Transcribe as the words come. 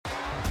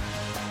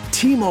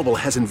T-Mobile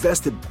has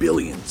invested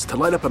billions to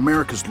light up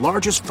America's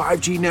largest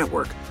 5G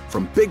network,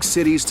 from big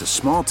cities to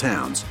small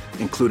towns,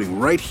 including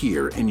right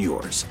here in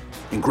yours.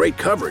 And great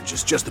coverage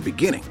is just the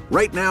beginning.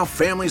 Right now,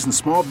 families and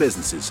small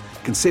businesses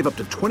can save up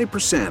to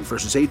 20%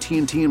 versus AT&T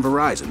and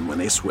Verizon when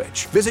they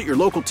switch. Visit your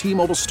local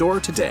T-Mobile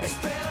store today.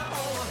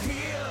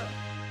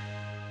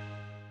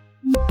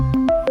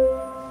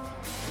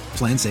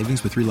 Plan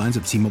savings with 3 lines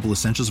of T-Mobile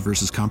Essentials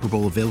versus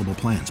comparable available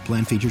plans.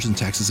 Plan features and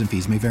taxes and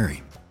fees may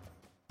vary.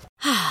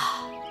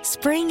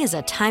 Spring is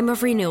a time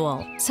of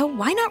renewal, so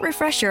why not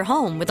refresh your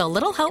home with a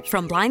little help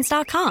from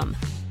Blinds.com?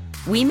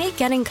 We make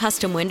getting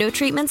custom window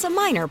treatments a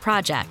minor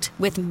project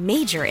with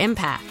major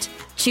impact.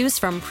 Choose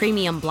from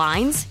premium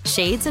blinds,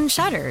 shades, and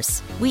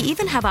shutters. We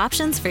even have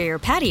options for your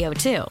patio,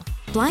 too.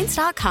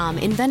 Blinds.com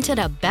invented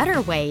a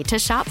better way to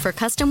shop for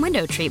custom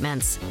window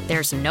treatments.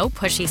 There's no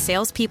pushy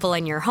salespeople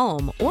in your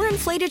home or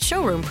inflated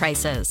showroom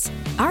prices.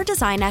 Our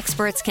design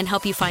experts can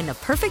help you find the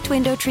perfect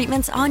window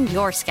treatments on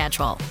your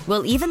schedule.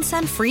 We'll even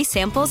send free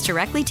samples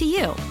directly to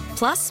you.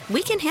 Plus,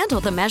 we can handle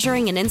the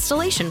measuring and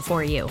installation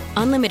for you.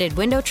 Unlimited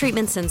window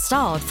treatments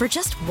installed for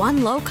just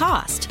one low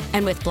cost.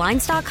 And with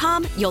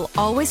Blinds.com, you'll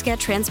always get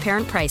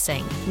transparent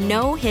pricing.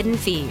 No hidden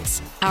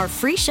fees. Our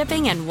free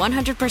shipping and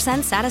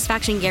 100%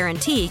 satisfaction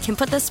guarantee can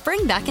put the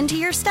spring back into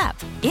your step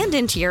and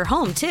into your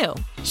home, too.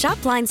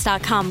 Shop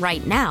Blinds.com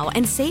right now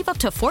and save up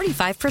to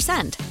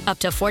 45%. Up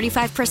to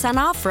 45%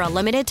 off for a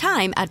limited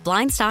time at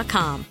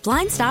Blinds.com.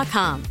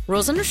 Blinds.com.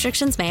 Rules and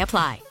restrictions may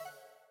apply.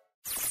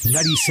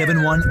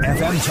 97.1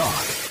 FM Talk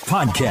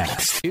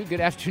Podcast.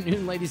 Good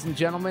afternoon, ladies and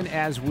gentlemen.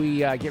 As we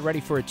get ready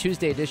for a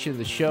Tuesday edition of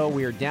the show,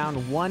 we are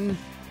down one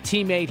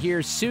teammate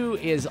here. Sue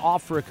is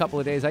off for a couple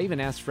of days. I even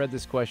asked Fred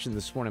this question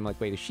this morning. I'm like,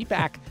 wait, is she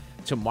back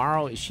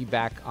tomorrow? Is she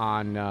back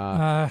on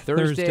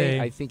Thursday?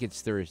 I think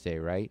it's Thursday,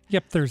 right?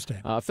 Yep,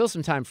 Thursday. Fill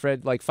some time,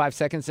 Fred. Like 5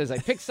 seconds. Says I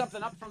picked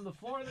something up from the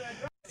floor that I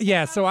dropped.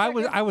 Yeah, so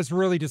I was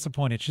really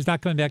disappointed. She's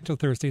not coming back till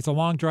Thursday. It's a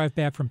long drive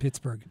back from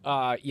Pittsburgh.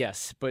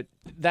 Yes, but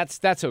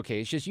that's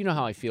okay. It's just, you know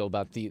how I feel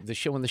about the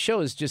show. When the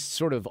show is just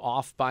sort of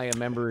off by a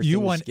member,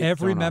 you want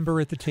every member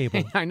at the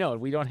table. I know.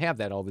 We don't have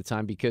that all the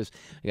time because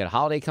we got a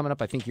holiday coming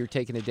up. I think you're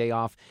taking a day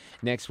off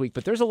next week.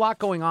 But there's a lot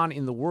going on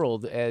in the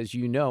world, as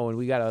you know, and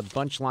we got a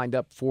bunch lined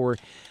up for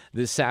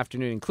this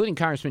afternoon, including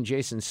Congressman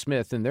Jason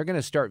Smith, and they're going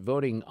to start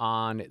voting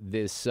on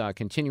this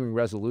continuing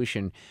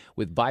resolution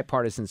with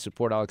bipartisan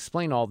support. I'll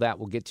explain all that.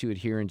 We'll get to it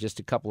here in just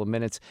a couple of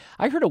minutes.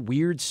 I heard a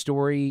weird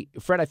story.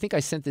 Fred, I think I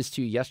sent this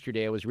to you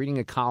yesterday. I was reading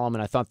a column,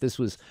 and I thought this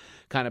was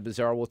kind of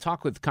bizarre. We'll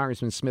talk with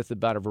Congressman Smith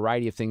about a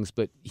variety of things,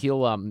 but he'll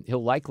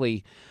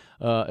likely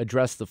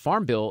address the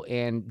Farm Bill.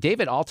 And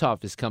Davin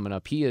Althoff is coming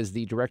up. He is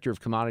the Director of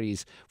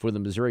Commodities for the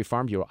Missouri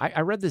Farm Bureau. I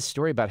read this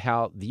story about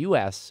how the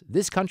U.S.,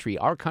 this country,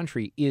 our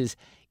country, is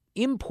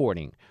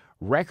importing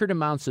record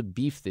amounts of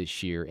beef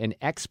this year and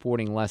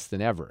exporting less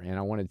than ever. And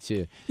I wanted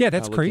to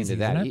that's look crazy,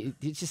 into that. Isn't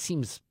it? It just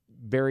seems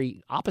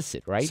very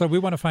opposite, right? So we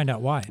want to find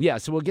out why. Yeah,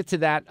 so we'll get to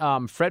that.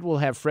 Fred will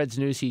have Fred's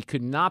news. He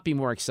could not be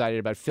more excited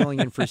about filling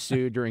in for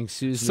Sue during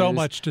Sue's news. So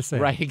much to say.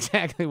 Right,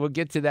 exactly. We'll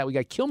get to that. We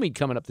got Kilmeade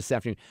coming up this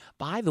afternoon.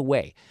 By the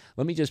way,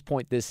 let me just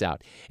point this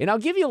out. And I'll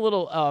give you a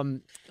little,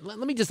 let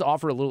me just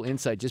offer a little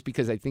insight just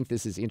because I think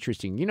this is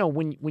interesting. You know,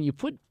 when you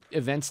put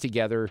events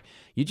together,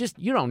 you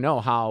don't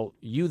know how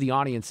you, the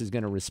audience, is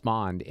going to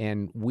respond.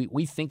 And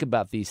we think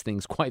about these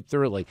things quite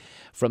thoroughly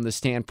from the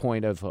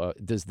standpoint of,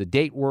 does the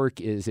date work?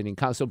 Is it in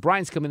So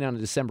Brian's coming down on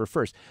December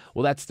 1st.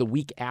 Well, that's the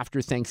week after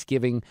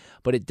Thanksgiving,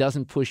 but it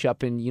doesn't push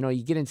up. And,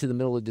 you get into the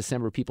middle of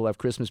December, people have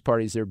Christmas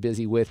parties they're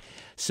busy with.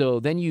 So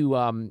then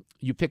you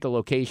pick a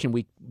location.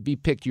 We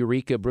picked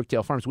Eureka,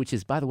 Brookdale Farms, which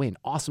is, by the way, an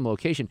awesome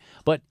location.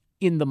 But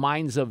in the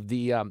minds of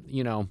the,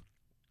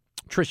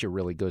 Tricia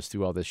really goes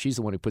through all this. She's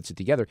the one who puts it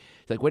together.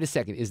 It's like, wait a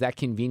second, is that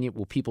convenient?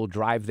 Will people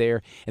drive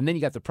there? And then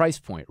you got the price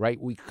point,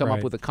 right? We come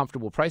up with a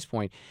comfortable price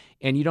point,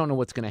 and you don't know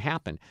what's going to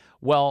happen.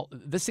 Well,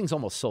 this thing's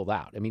almost sold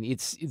out. I mean,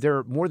 there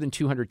are more than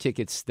 200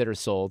 tickets that are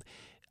sold.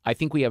 I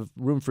think we have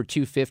room for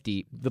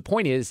 250. The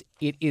point is,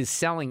 it is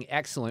selling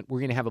excellent. We're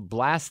going to have a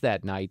blast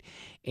that night.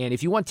 And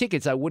if you want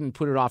tickets, I wouldn't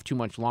put it off too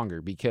much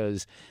longer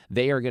because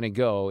they are going to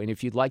go. And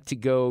if you'd like to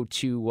go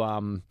to,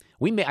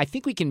 I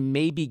think we can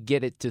maybe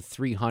get it to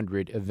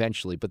 300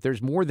 eventually. But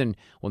there's more than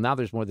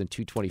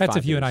 225. That's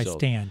if you and I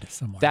stand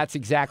somewhere. That's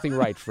exactly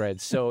right, Fred.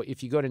 So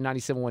if you go to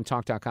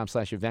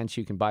 971talk.com/events,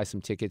 you can buy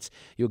some tickets.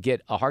 You'll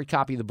get a hard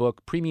copy of the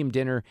book, premium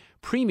dinner,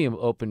 premium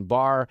open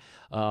bar,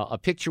 a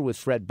picture with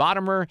Fred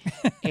Bottomer,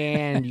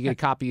 and you get a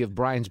copy of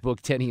Brian's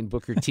book, Teddy and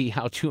Booker T,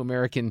 How Two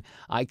American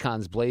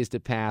Icons Blazed a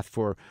Path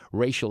for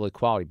Racial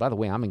Equality. By the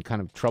way, I'm in kind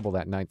of trouble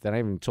that night that I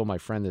haven't even told my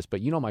friend this, but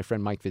you know my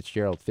friend Mike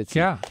Fitzgerald, Fitzy.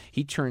 Yeah.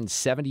 He turned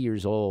 70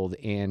 years old,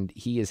 and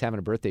he is having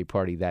a birthday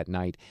party that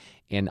night,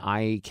 and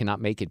I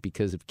cannot make it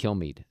because of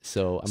Kilmeade.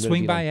 So I'm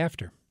swing by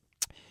after.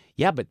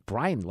 Yeah, but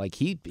Brian, like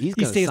he's going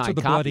to sign to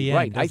the copy. bloody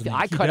end, Right.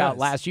 I cut out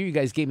last year. You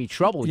guys gave me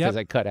trouble because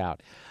I cut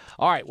out.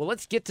 All right, well,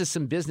 let's get to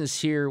some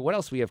business here. What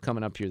else we have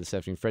coming up here this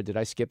afternoon? Fred, did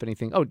I skip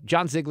anything? Oh,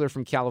 John Ziegler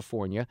from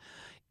California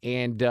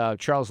And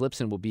Charles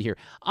Lipson will be here.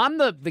 On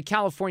the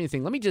California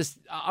thing,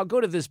 I'll go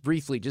to this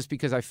briefly just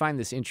because I find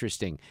this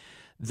interesting.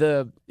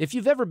 If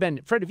you've ever been,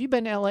 Fred, have you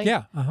been to L.A.?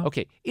 Yeah. Uh-huh.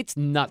 Okay. It's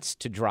nuts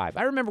to drive.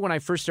 I remember when I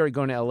first started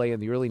going to L.A. in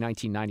the early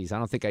 1990s. I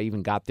don't think I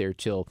even got there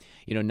till,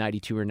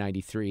 92 or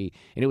 93.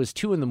 And it was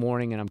 2 a.m,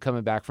 and I'm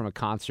coming back from a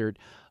concert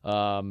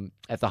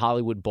at the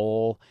Hollywood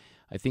Bowl.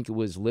 I think it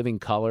was Living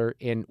Color.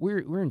 And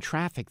we're in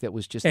traffic that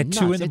was just nuts.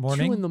 At 2 in the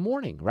morning? At 2 in the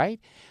morning, right?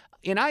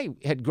 And I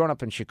had grown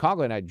up in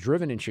Chicago, and I'd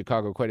driven in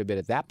Chicago quite a bit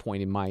at that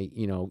point in my,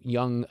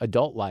 young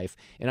adult life.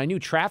 And I knew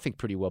traffic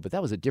pretty well, but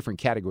that was a different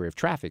category of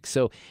traffic.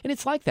 So, and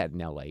it's like that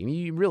in L.A. I mean,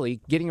 you really,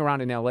 getting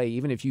around in L.A.,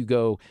 even if you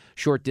go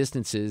short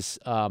distances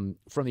from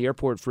the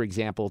airport, for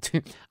example,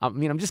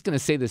 I'm just going to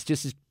say this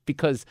just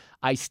because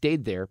I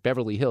stayed there,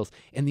 Beverly Hills.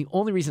 And the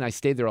only reason I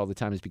stayed there all the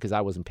time is because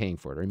I wasn't paying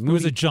for it. It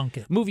was a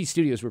junket. Movie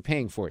studios were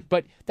paying for it.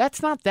 But that's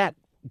not that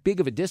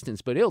big of a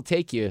distance, but it'll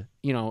take you,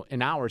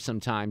 an hour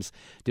sometimes,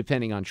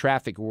 depending on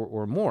traffic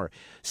or more.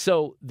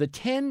 So the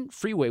 10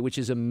 freeway, which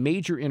is a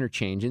major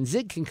interchange, and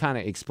Zig can kind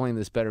of explain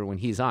this better when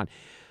he's on,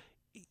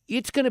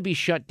 it's going to be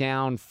shut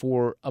down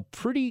for a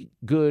pretty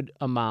good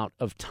amount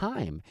of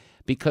time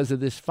because of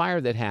this fire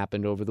that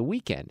happened over the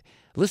weekend.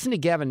 Listen to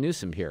Gavin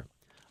Newsom here.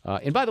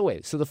 And by the way,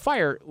 so the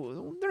fire,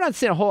 they're not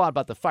saying a whole lot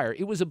about the fire.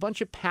 It was a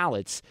bunch of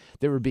pallets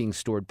that were being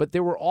stored, but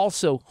there were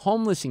also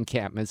homeless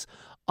encampments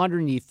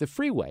underneath the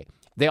freeway.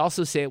 They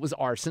also say it was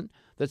arson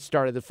that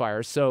started the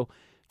fire. So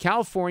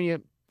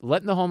California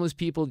letting the homeless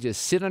people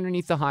just sit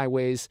underneath the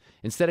highways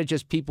instead of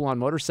just people on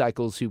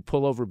motorcycles who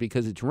pull over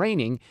because it's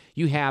raining.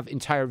 You have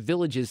entire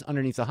villages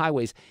underneath the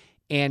highways.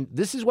 And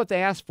this is what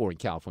they asked for in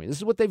California. This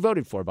is what they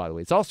voted for, by the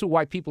way. It's also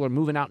why people are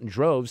moving out in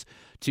droves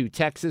to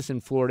Texas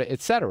and Florida,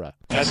 et cetera.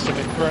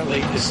 Estimate currently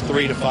is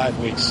 3 to 5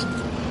 weeks.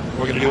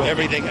 We're going to do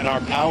everything in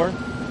our power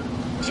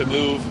to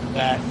move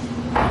that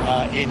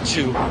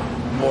into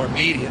more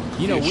immediate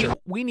future.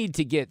 We need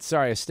to get,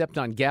 sorry, I stepped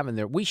on Gavin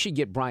there. We should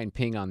get Brian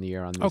Ping on the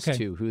air on this,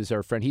 too, who's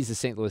our friend. He's a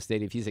St. Louis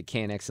native. He's at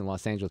KNX in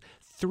Los Angeles.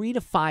 3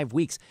 to 5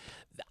 weeks.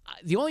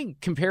 The only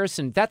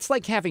comparison, that's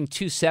like having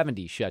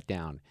 270 shut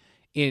down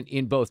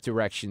in both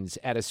directions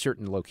at a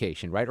certain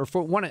location, right? Or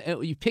for one,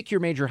 you pick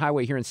your major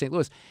highway here in St.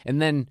 Louis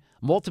and then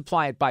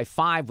multiply it by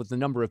 5 with the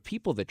number of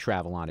people that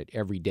travel on it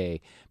every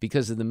day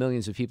because of the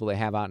millions of people they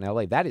have out in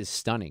L.A. That is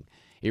stunning.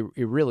 It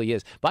really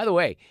is. By the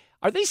way,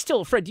 are they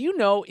still, Fred, do you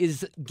know,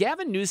 is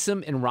Gavin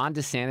Newsom and Ron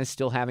DeSantis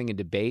still having a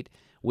debate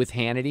with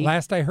Hannity?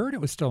 Last I heard,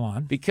 it was still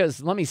on.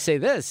 Because let me say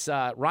this,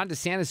 Ron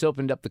DeSantis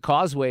opened up the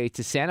causeway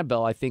to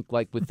Sanibel, I think,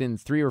 like within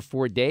 3 or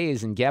 4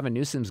 days, and Gavin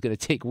Newsom's going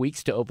to take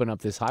weeks to open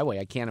up this highway.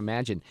 I can't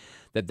imagine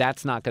that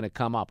that's not going to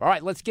come up. All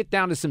right, let's get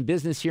down to some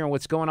business here and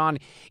what's going on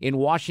in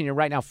Washington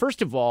right now.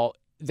 First of all,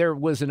 there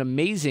was an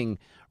amazing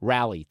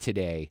rally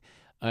today,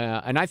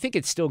 and I think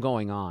it's still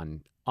going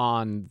on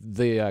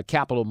the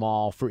Capitol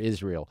Mall for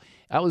Israel.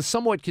 I was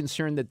somewhat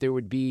concerned that there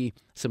would be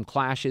some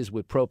clashes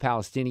with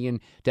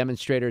pro-Palestinian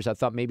demonstrators. I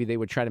thought maybe they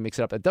would try to mix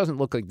it up. It doesn't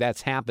look like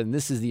that's happened.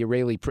 This is the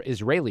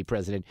Israeli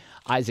president,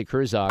 Isaac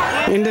Herzog.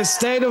 In the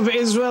state of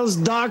Israel's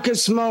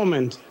darkest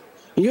moment,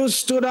 you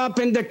stood up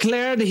and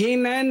declared,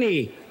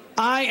 Hineni,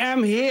 I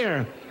am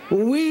here.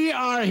 We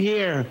are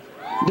here.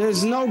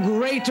 There's no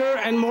greater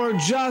and more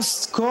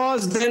just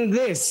cause than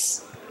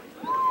this.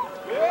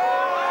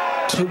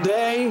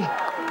 Today,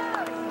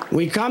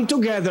 we come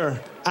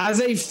together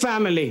as a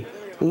family,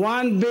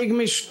 one big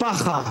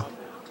mishpacha,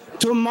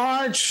 to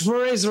march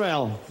for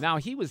Israel. Now,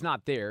 he was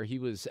not there. He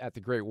was at the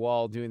Great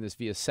Wall doing this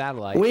via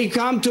satellite. We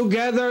come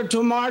together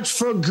to march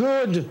for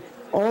good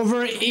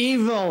over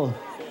evil,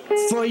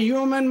 for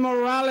human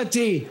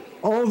morality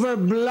over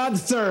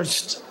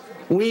bloodthirst.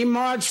 We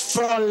march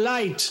for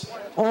light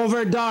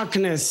over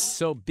darkness.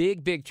 So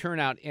big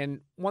turnout. And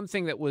one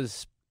thing that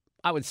was,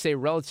 I would say,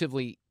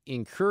 relatively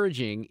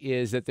encouraging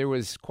is that there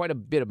was quite a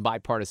bit of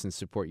bipartisan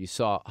support. You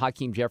saw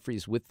Hakeem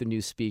Jeffries with the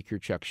new speaker.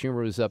 Chuck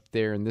Schumer was up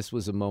there, and this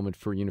was a moment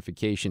for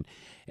unification,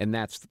 and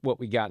that's what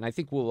we got. And I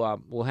think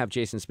we'll have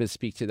Jason Smith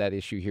speak to that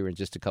issue here in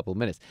just a couple of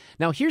minutes.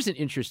 Now, here's an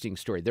interesting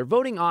story. They're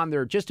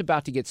just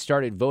about to get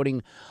started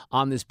voting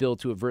on this bill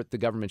to avert the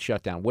government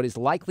shutdown. What is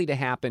likely to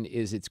happen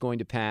is it's going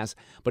to pass,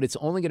 but it's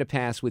only going to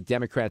pass with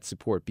Democrat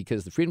support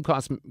because the Freedom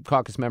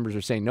Caucus members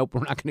are saying, nope,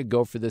 we're not going to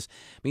go for this.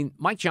 I mean,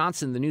 Mike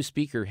Johnson, the new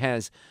speaker,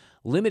 has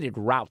limited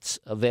routes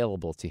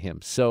available to him.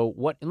 So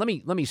what? And let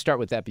me start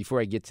with that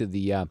before I get to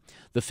the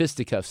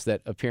fisticuffs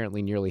that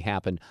apparently nearly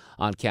happened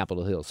on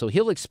Capitol Hill. So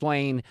he'll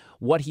explain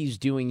what he's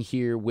doing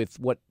here with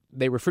what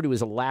they refer to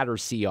as a ladder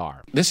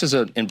CR. This is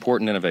an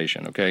important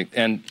innovation, okay?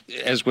 And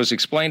as was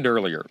explained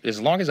earlier, as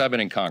long as I've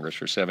been in Congress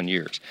for 7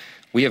 years,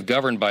 we have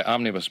governed by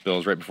omnibus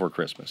bills right before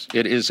Christmas.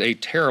 It is a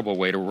terrible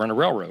way to run a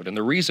railroad. And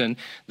the reason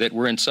that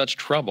we're in such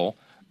trouble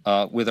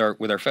with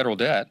our federal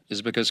debt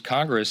is because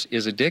Congress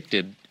is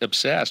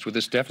obsessed with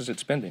this deficit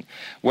spending.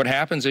 What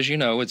happens, as you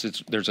know,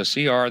 there's a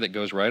CR that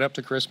goes right up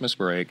to Christmas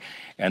break,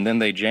 and then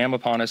they jam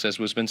upon us, as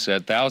has been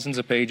said, thousands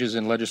of pages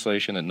in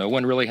legislation that no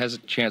one really has a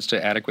chance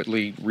to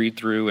adequately read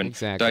through and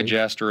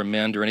digest or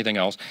amend or anything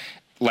else.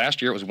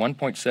 last year it was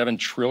 $1.7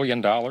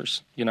 trillion,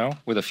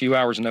 with a few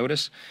hours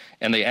notice,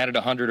 and they added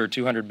 100 or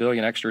 200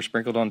 billion extra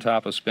sprinkled on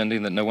top of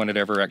spending that no one had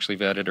ever actually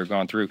vetted or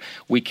gone through.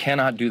 We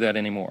cannot do that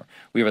anymore.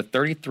 We have a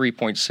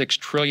 $33.6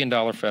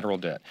 trillion federal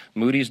debt.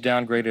 Moody's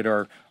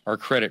downgraded our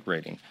credit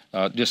rating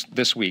just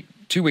this week.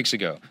 2 weeks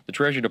ago, the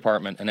Treasury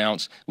Department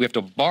announced we have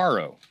to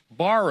borrow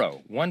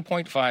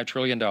 $1.5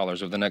 trillion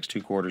over the next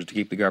 2 quarters to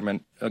keep the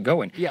government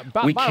going. Yeah,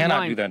 we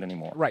cannot do that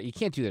anymore. Right, you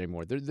can't do that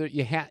anymore.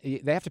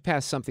 They have to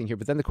pass something here,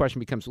 but then the question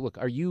becomes, look,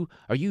 are you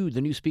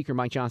the new Speaker,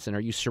 Mike Johnson? Are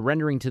you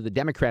surrendering to the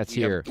Democrats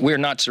here? We're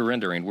not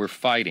surrendering. We're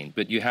fighting,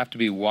 but you have to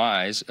be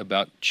wise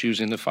about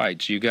choosing the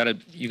fights. You got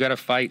to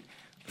fight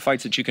the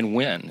fights that you can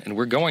win, and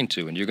we're going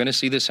to. And you're going to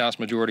see this House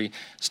majority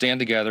stand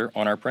together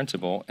on our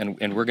principle,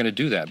 and we're going to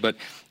do that. But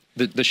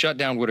the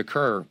shutdown would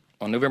occur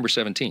on November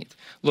 17th.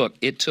 Look,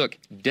 it took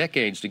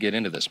decades to get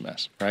into this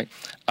mess, right?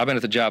 I've been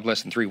at the job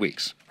less than 3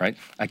 weeks, right?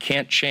 I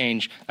can't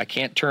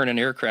turn an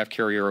aircraft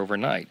carrier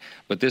overnight,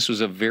 but this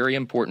was a very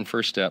important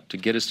first step to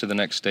get us to the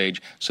next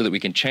stage so that we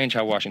can change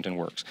how Washington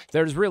works.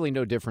 There's really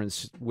no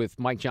difference with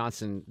Mike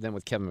Johnson than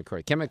with Kevin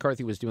McCarthy. Kevin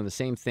McCarthy was doing the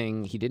same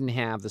thing. He didn't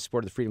have the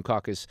support of the Freedom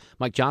Caucus.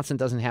 Mike Johnson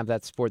doesn't have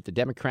that support. The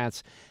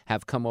Democrats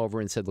have come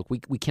over and said, look,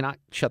 we cannot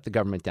shut the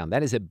government down.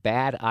 That is a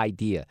bad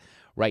idea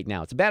right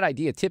now. It's a bad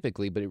idea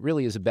typically, but it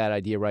really is a bad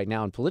idea right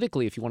now. And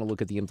politically, if you want to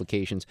look at the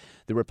implications,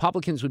 the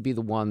Republicans would be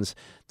the ones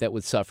that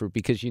would suffer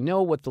because you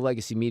know what the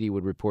legacy media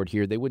would report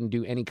here. They wouldn't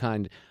do any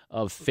kind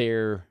of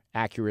fair,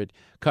 accurate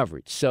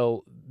coverage.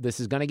 So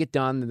this is going to get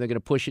done, and they're going to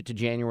push it to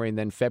January and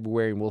then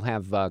February, and we'll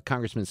have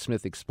Congressman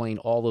Smith explain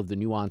all of the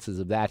nuances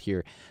of that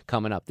here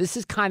coming up. This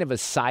is kind of a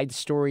side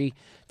story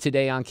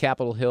today on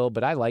Capitol Hill,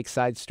 but I like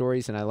side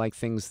stories, and I like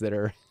things that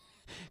are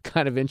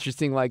kind of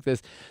interesting like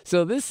this.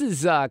 So this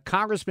is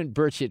Congressman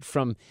Burchett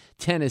from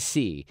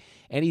Tennessee,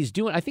 and he's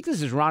doing, I think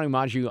this is Ranu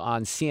Maju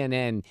on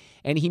CNN,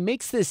 and he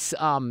makes this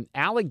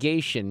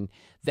allegation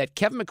that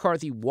Kevin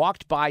McCarthy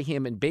walked by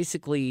him and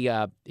basically,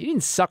 he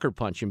didn't sucker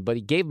punch him, but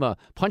he gave him a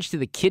punch to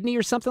the kidney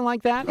or something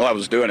like that? Well, I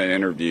was doing an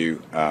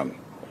interview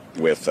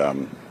with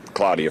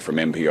Claudia from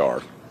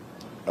NPR,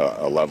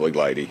 a lovely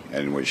lady,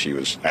 and she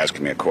was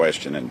asking me a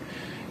question, and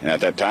at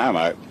that time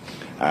I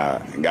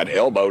got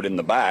elbowed in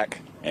the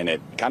back, and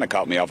it kind of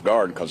caught me off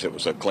guard because it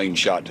was a clean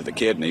shot to the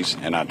kidneys,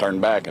 and I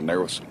turned back, and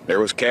there was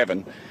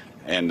Kevin,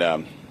 and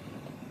I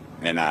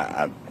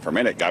for a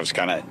minute I was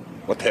kind of,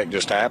 what the heck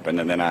just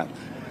happened? And then I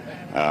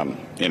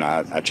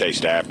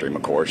chased after him.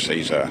 Of course,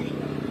 he's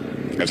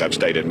as I've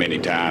stated many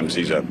times,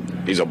 he's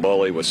a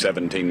bully with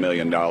 $17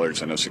 million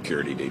in a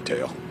security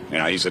detail.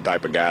 He's the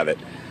type of guy that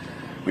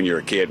when you're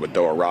a kid would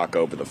throw a rock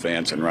over the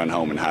fence and run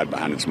home and hide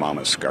behind his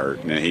mama's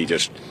skirt, and he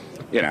just,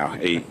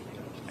 he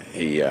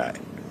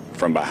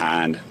from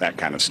behind, that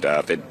kind of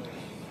stuff.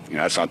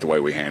 That's not the way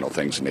we handle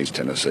things in East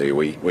Tennessee.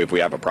 If we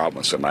have a problem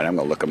with somebody, I'm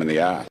going to look them in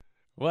the eye.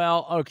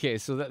 Well, okay,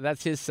 so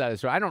that's his side.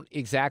 So I don't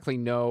exactly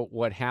know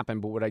what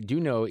happened, but what I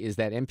do know is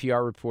that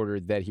NPR reporter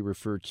that he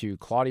referred to,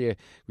 Claudia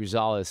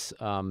Gonzalez,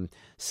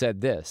 said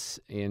this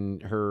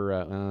in her,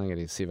 I'm going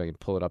to see if I can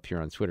pull it up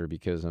here on Twitter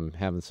because I'm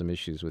having some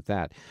issues with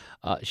that.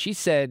 She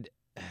said,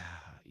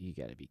 you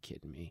got to be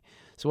kidding me.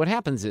 So what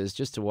happens is,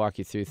 just to walk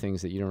you through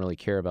things that you don't really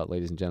care about,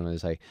 ladies and gentlemen,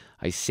 is I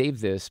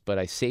saved this, but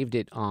I saved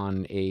it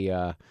on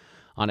a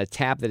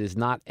tab that is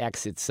not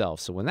X itself.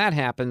 So when that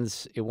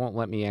happens, it won't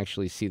let me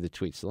actually see the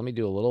tweet. So let me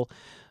do a little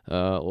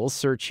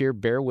search here.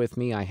 Bear with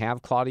me. I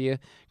have Claudia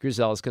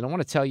Gonzalez because I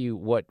want to tell you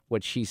what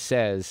she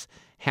says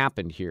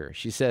happened here.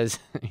 She says,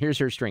 here's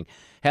her string,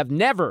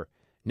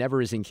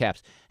 never is in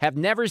caps, have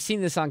never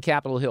seen this on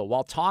Capitol Hill.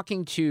 While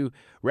talking to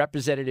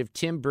Representative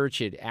Tim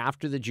Burchett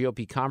after the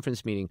GOP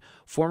conference meeting,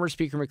 former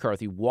Speaker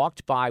McCarthy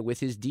walked by with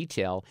his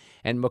detail,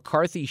 and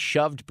McCarthy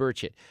shoved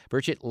Burchett.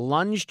 Burchett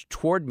lunged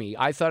toward me.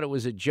 I thought it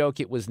was a joke.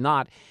 It was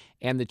not,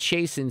 and the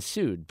chase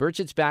ensued.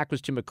 Burchett's back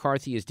was to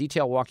McCarthy, his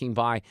detail walking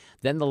by,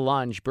 then the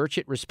lunge.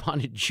 Burchett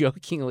responded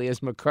jokingly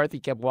as McCarthy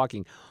kept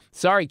walking.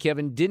 Sorry,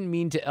 Kevin, didn't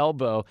mean to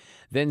elbow.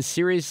 Then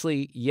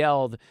seriously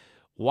yelled,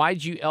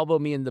 why'd you elbow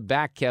me in the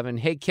back, Kevin?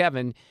 Hey,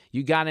 Kevin,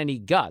 you got any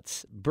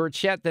guts?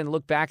 Burchett then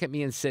looked back at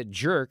me and said,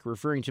 jerk,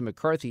 referring to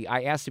McCarthy.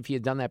 I asked if he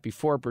had done that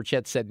before.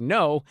 Burchett said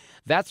no.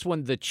 That's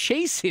when the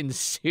chase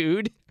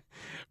ensued.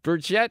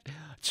 Burchett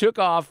took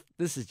off.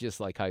 This is just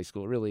like high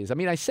school, it really is. I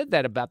mean, I said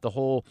that about the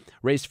whole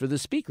race for the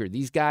speaker.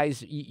 These guys,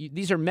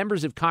 these are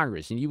members of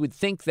Congress, and you would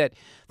think that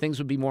things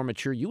would be more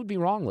mature. You would be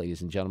wrong,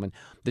 ladies and gentlemen.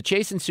 The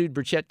chase ensued.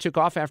 Burchett took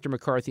off after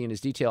McCarthy and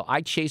his detail.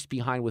 I chased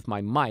behind with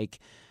my mic.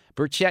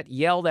 Burchett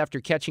yelled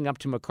after catching up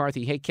to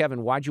McCarthy, hey,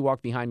 Kevin, why'd you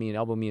walk behind me and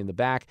elbow me in the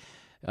back?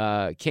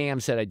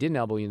 KM said, I didn't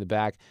elbow you in the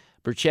back.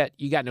 Burchett,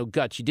 you got no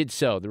guts. You did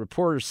so. The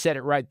reporter said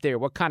it right there.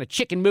 What kind of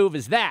chicken move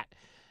is that?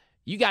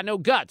 You got no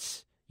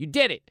guts. You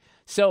did it.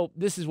 So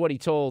this is what he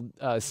told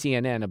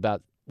CNN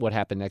about what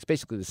happened next.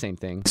 Basically the same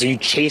thing. So you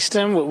chased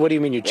him? What do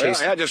you mean you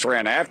chased him? I just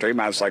ran after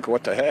him. I was like,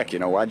 what the heck?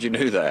 Why'd you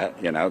do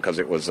that? Because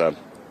it was...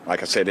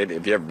 like I said, if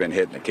you've ever been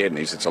hit in the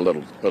kidneys, it's a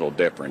little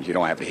different. You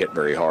don't have to hit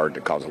very hard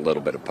to cause a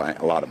little bit of pain,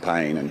 a lot of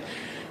pain,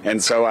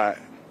 and so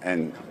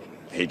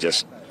he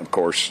just, of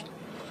course,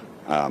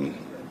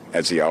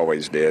 as he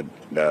always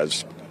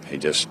does. He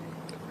just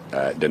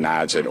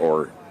denies it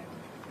or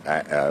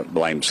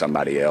blames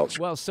somebody else.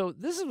 Well, so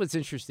this is what's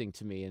interesting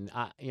to me, and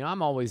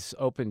I'm always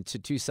open to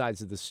two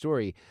sides of the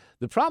story.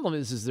 The problem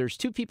is there's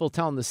two people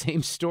telling the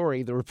same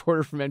story, the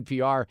reporter from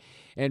NPR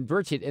and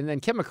Burchett, and then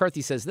Kevin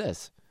McCarthy says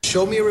this.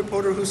 Show me a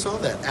reporter who saw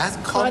that.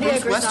 Call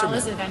Bruce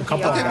Westerman.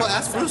 Okay, well,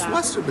 ask Bruce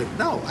Westerman.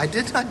 No, I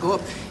did not go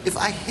up. If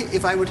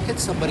I would hit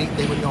somebody,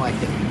 they would know I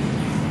hit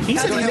him. He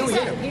said he knew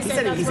him. He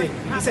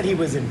said he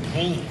was in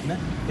pain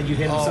that you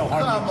hit him so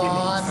hard. Come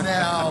on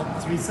now.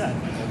 That's what he said.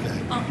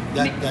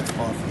 Okay, that's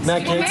powerful.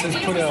 Matt Gaetz has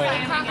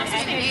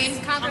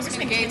put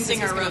Congressman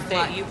Kinzinger wrote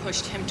that you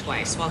pushed him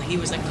twice while he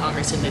was in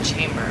Congress in the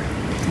chamber.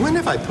 When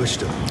have I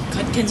pushed him?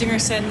 Kinzinger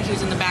said he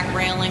was in the back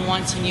railing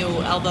once and you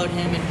elbowed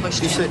him and pushed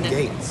him. You said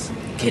Gaetz.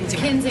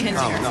 Kinzinger.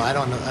 Oh, no, I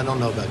don't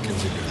know about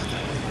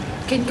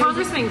Kinzinger.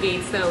 Congressman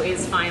Gaetz, though,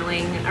 is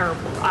filing or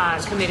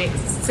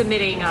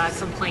submitting a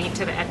complaint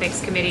to the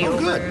Ethics Committee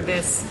over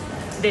this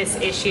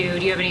issue.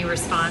 Do you have any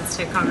response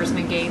to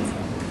Congressman Gaetz?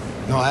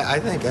 No, I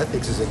think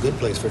ethics is a good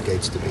place for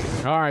Gaetz to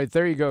be. All right,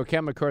 there you go,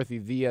 Kevin McCarthy.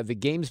 The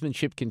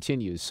gamesmanship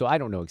continues. So I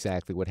don't know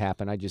exactly what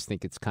happened. I just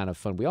think it's kind of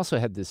fun. We also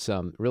had this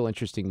real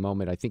interesting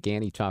moment. I think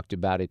Annie talked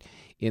about it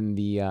in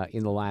the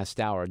last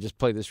hour. I'll just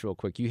play this real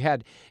quick. You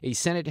had a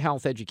Senate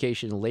Health,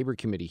 Education, and Labor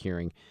Committee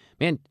hearing.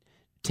 Man,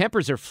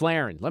 tempers are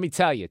flaring. Let me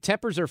tell you,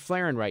 tempers are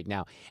flaring right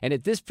now. And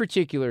at this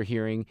particular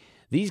hearing,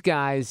 these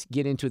guys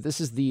get into it.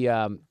 This is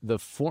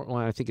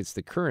I think it's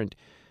the current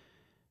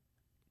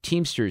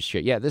Teamsters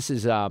chair. Yeah, this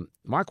is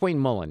Mark Wayne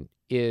Mullen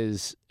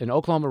is an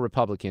Oklahoma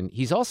Republican.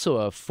 He's also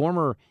a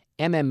former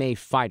MMA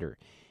fighter,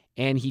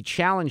 and he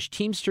challenged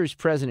Teamsters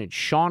president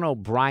Sean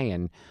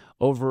O'Brien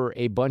over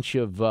a bunch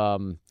of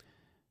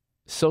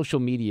social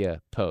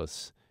media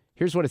posts.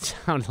 Here's what it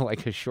sounded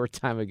like a short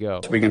time ago.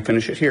 So we can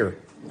finish it here.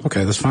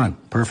 Okay, that's fine.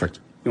 Perfect.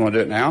 You want to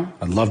do it now?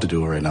 I'd love to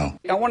do it right now.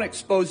 I want to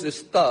expose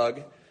this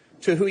thug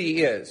to who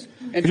he is.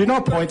 And if you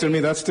don't point at me,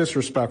 that's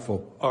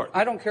disrespectful.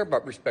 I don't care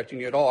about respecting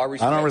you at all. I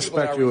don't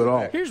respect you at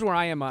all. Here's where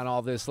I am on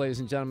all this,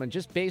 ladies and gentlemen.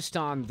 Just based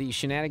on the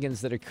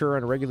shenanigans that occur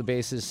on a regular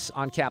basis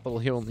on Capitol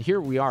Hill,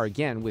 here we are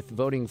again with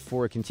voting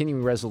for a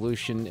continuing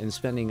resolution and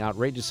spending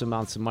outrageous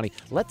amounts of money.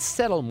 Let's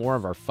settle more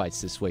of our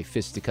fights this way,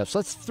 fisticuffs.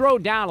 Let's throw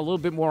down a little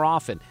bit more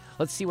often.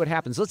 Let's see what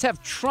happens. Let's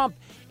have Trump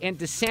and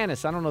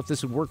DeSantis, I don't know if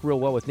this would work real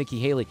well with Nikki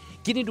Haley,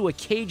 get into a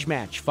cage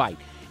match fight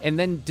and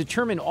then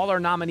determine all our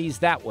nominees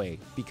that way,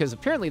 because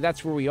apparently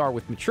that's where we are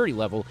with maturity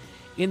level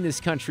in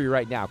this country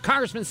right now.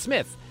 Congressman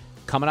Smith,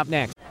 coming up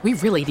next. We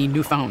really need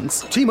new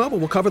phones. T-Mobile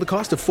will cover the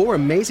cost of 4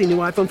 amazing new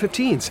iPhone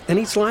 15s, and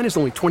each line is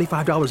only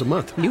 $25 a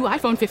month. New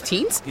iPhone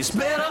 15s? It's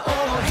better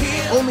over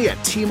here. Only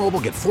at T-Mobile,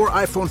 get 4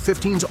 iPhone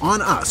 15s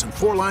on us and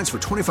 4 lines for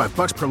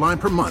 $25 per line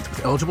per month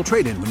with eligible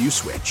trade-in when you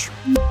switch.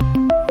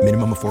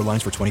 Minimum of 4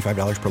 lines for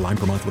 $25 per line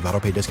per month with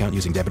autopay discount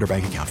using debit or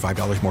bank account.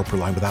 $5 more per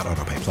line without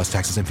autopay, plus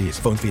taxes and fees.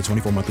 Phone fee at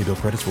 24 monthly bill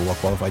credits for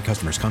well-qualified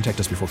customers. Contact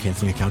us before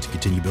canceling account to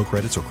continue bill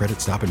credits or credit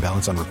stop and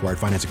balance on required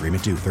finance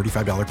agreement due.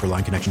 $35 per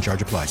line connection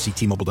charge applies. See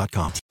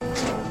T-Mobile.com.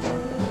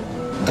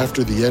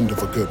 After the end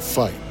of a good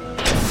fight,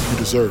 you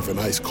deserve an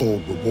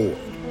ice-cold reward.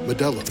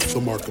 Modelo is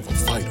the mark of a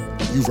fighter.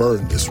 You've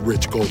earned this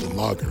rich golden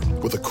lager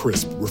with a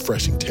crisp,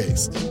 refreshing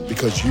taste.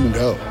 Because you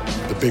know,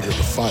 the bigger the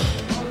fight,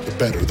 the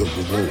better the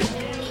reward.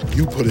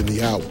 You put in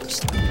the hours,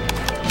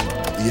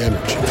 the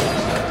energy,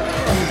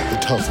 the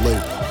tough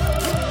labor.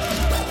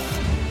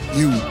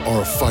 You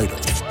are a fighter,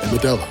 and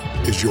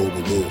Modelo is your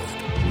reward.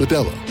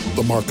 Modelo,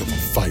 the mark of a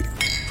fighter.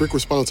 Drink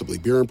responsibly.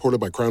 Beer imported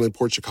by Crown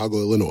Imports, Chicago,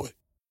 Illinois.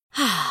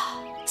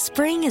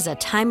 Spring is a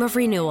time of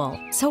renewal,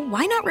 so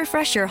why not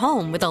refresh your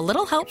home with a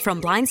little help from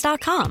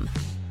Blinds.com?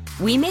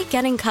 We make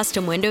getting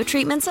custom window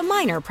treatments a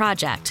minor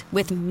project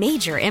with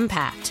major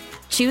impact.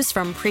 Choose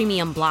from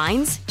premium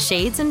blinds,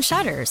 shades, and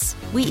shutters.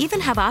 We even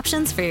have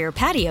options for your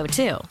patio,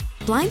 too.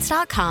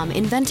 Blinds.com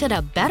invented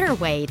a better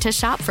way to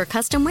shop for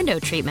custom window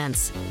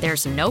treatments.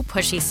 There's no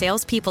pushy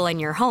salespeople in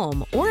your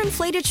home or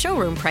inflated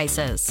showroom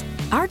prices.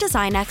 Our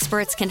design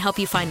experts can help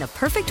you find the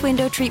perfect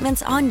window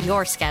treatments on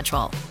your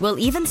schedule. We'll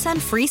even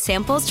send free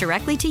samples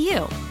directly to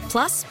you.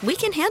 Plus, we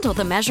can handle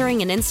the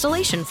measuring and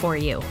installation for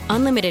you.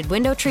 Unlimited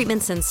window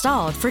treatments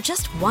installed for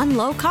just one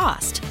low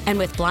cost. And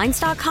with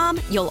Blinds.com,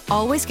 you'll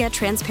always get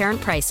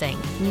transparent pricing.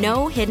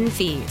 No hidden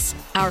fees.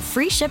 Our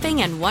free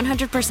shipping and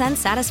 100%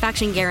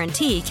 satisfaction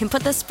guarantee can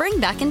put the spring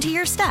back into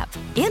your step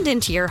and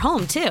into your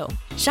home, too.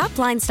 Shop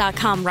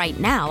Blinds.com right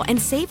now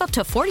and save up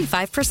to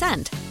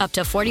 45%. Up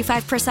to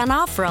 45%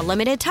 off for a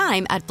limited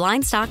time at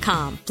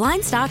Blinds.com.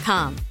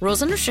 Blinds.com.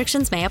 Rules and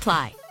restrictions may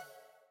apply.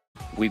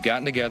 We've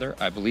gotten together.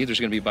 I believe there's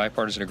going to be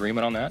bipartisan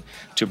agreement on that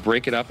to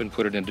break it up and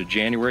put it into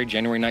January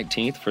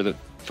 19th for the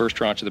first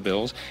tranche of the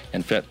bills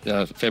and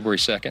February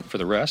 2nd for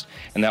the rest.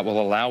 And that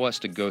will allow us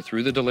to go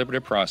through the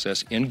deliberative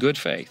process in good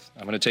faith.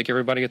 I'm going to take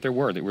everybody at their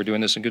word that we're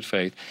doing this in good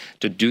faith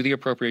to do the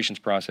appropriations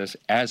process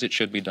as it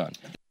should be done.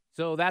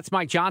 So that's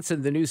Mike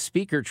Johnson, the new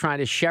speaker, trying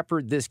to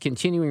shepherd this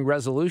continuing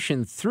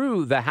resolution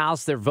through the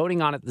House. They're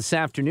voting on it this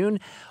afternoon.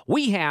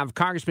 We have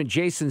Congressman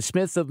Jason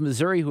Smith of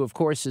Missouri, who, of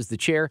course, is the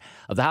chair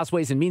of the House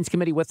Ways and Means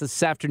Committee, with us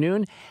this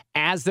afternoon.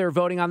 As they're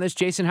voting on this,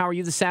 Jason, how are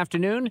you this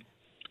afternoon?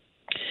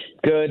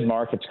 Good,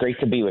 Mark. It's great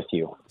to be with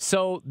you.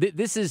 So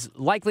this is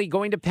likely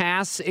going to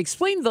pass.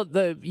 Explain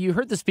you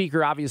heard the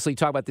speaker obviously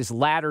talk about this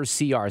ladder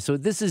CR. So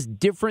this is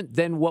different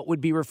than what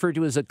would be referred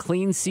to as a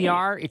clean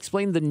CR.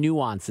 Explain the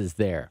nuances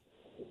there.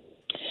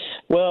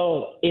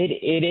 Well,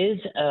 it is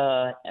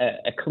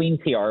a clean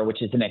CR,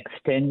 which is an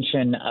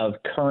extension of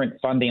current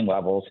funding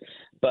levels.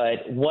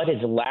 But what is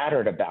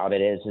laddered about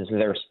it is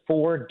there's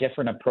 4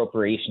 different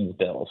appropriations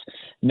bills: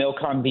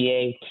 Milcom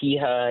VA,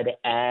 THUD,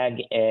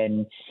 Ag,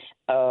 and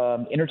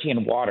Energy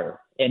and Water.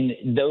 And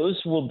those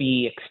will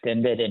be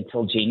extended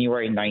until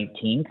January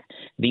 19th.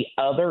 The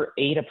other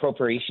 8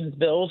 appropriations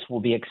bills will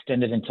be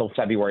extended until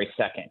February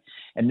 2nd.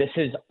 And this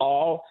is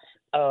all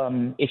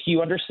if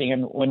you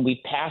understand, when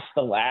we passed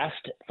the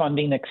last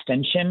funding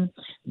extension,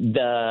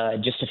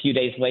 just a few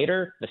days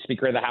later, the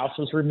Speaker of the House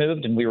was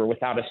removed, and we were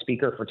without a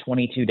speaker for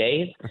 22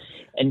 days.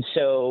 And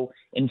so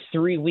in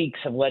 3 weeks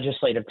of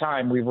legislative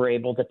time, we were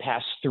able to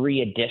pass 3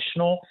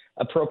 additional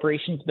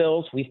appropriations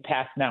bills. We've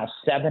passed now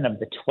 7 of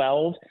the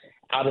 12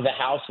 out of the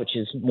House, which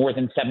is more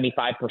than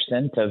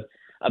 75%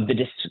 of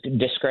the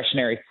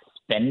discretionary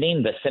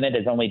spending. The Senate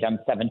has only done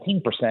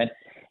 17%.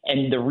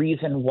 And the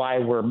reason why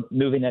we're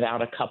moving it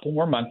out a couple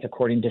more months,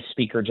 according to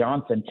Speaker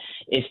Johnson,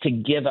 is to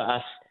give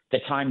us the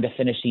time to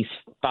finish these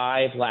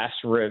 5 last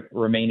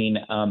remaining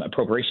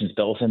appropriations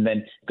bills and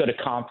then go to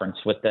conference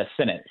with the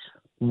Senate.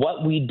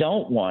 What we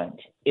don't want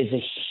is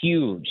a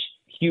huge,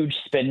 huge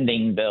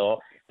spending bill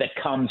that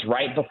comes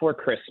right before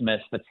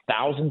Christmas that's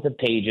thousands of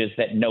pages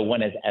that no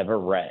one has ever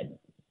read.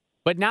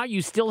 But now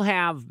you still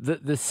have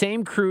the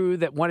same crew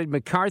that wanted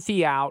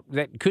McCarthy out,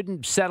 that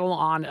couldn't settle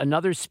on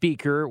another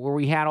speaker, where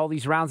we had all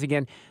these rounds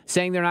again,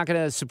 saying they're not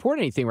going to support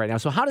anything right now.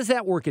 So how does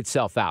that work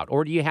itself out?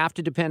 Or do you have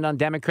to depend on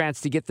Democrats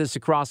to get this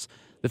across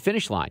the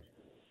finish line?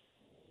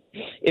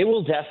 It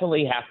will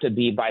definitely have to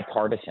be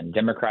bipartisan.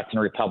 Democrats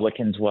and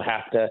Republicans will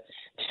have to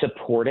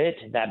support it.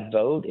 That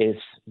vote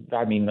it's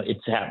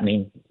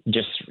happening.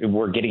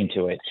 We're getting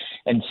to it.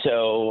 And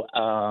so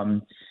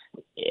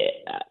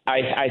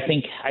I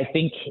think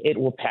it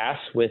will pass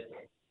with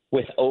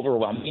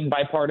overwhelming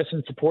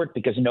bipartisan support,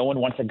 because no one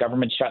wants a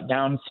government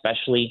shutdown,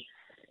 especially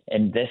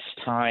in this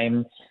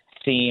time,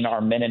 seeing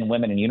our men and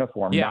women in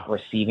uniform not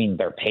receiving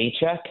their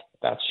paycheck.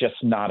 That's just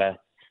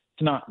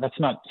that's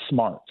not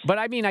smart. But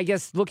I mean, I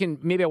guess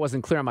maybe I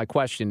wasn't clear on my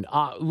question.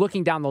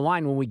 Looking down the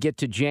line, when we get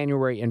to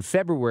January and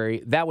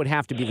February, that would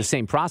have to be the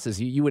same process.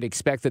 You would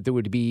expect that there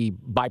would be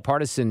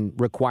bipartisan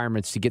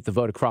requirements to get the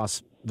vote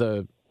across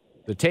the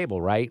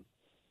table, right?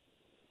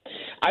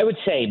 I would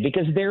say,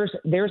 because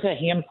there's a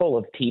handful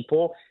of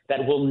people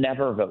that will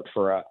never vote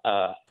for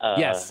a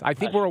yes, I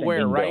think we're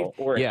aware, right?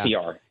 Or a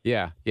CR.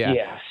 Yeah.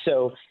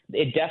 So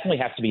it definitely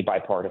has to be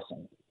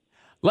bipartisan.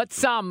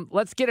 Let's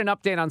get an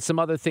update on some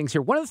other things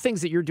here. One of the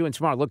things that you're doing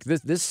tomorrow, look,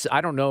 this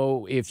I don't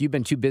know if you've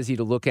been too busy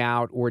to look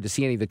out or to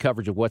see any of the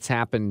coverage of what's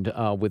happened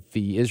with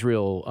the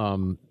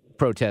Israel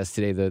protest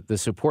today, the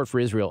support for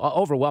Israel,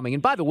 overwhelming.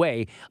 And by the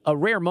way, a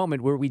rare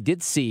moment where we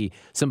did see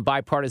some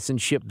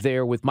bipartisanship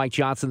there with Mike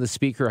Johnson, the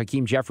speaker.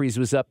 Hakeem Jeffries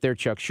was up there.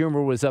 Chuck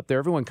Schumer was up there.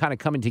 Everyone kind of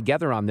coming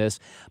together on this.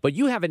 But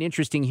you have an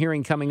interesting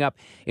hearing coming up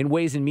in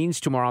Ways and Means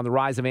tomorrow on the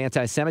rise of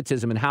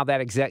anti-Semitism and how that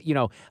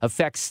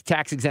affects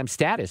tax-exempt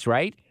status,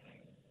 right?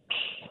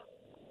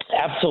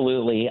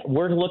 Absolutely.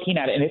 We're looking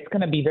at it, and it's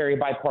going to be very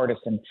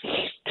bipartisan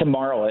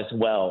tomorrow as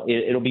well.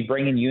 It'll be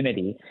bringing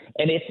unity,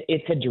 and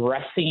it's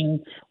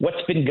addressing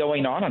what's been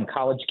going on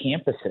college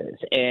campuses.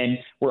 And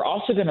we're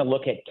also going to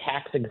look at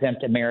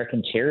tax-exempt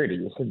American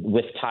charities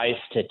with ties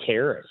to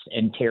terrorists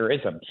and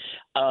terrorism.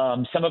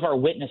 Some of our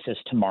witnesses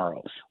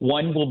tomorrow,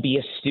 one will be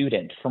a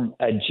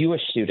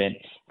Jewish student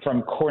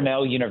from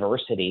Cornell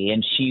University,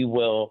 and she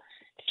will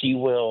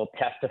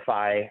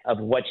testify of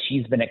what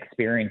she's been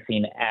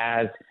experiencing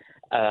as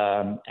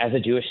a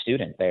Jewish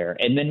student there.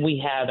 And then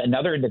we have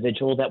another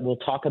individual that will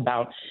talk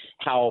about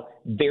how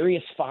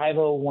various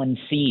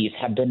 501c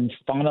have been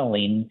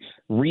funneling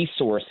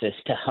resources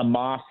to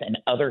Hamas and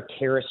other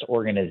terrorist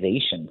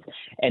organizations.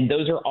 And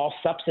those are all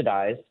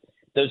subsidized.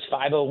 Those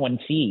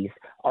 501cs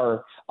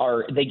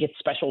they get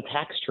special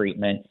tax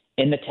treatment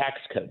in the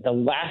tax code. The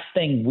last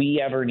thing we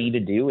ever need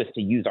to do is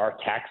to use our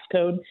tax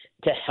code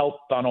to help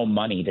funnel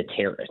money to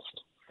terrorists.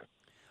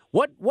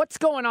 What's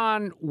going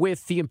on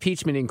with the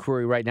impeachment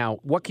inquiry right now?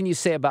 What can you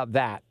say about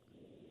that?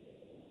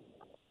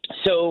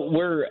 So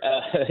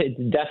it's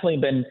definitely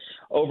been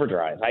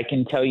overdrive. I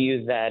can tell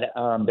you that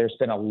there's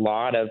been a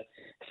lot of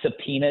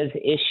subpoenas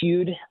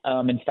issued.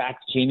 In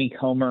fact, Jamie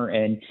Comer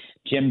and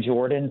Jim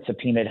Jordan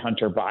subpoenaed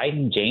Hunter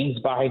Biden, James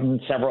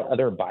Biden, several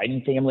other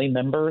Biden family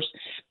members.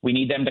 We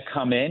need them to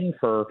come in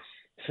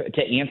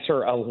to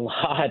answer a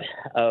lot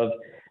of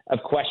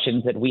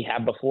questions that we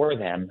have before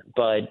them.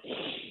 But,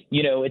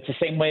 it's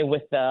the same way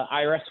with the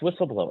IRS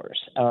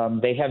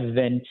whistleblowers. They have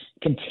been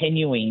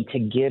continuing to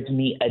give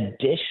me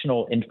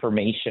additional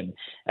information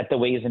at the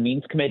Ways and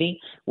Means Committee,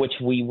 which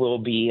we will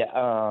be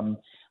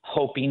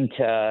hoping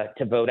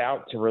to vote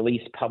out to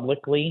release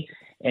publicly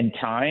in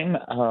time.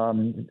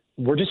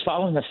 We're just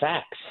following the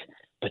facts,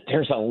 but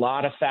there's a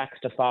lot of facts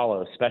to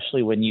follow,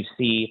 especially when you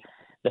see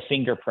the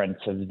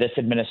fingerprints of this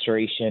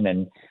administration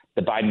and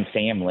the Biden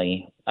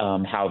family,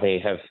 how they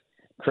have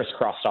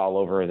crisscrossed all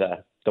over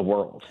the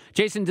world.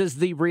 Jason, does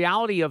the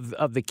reality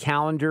of the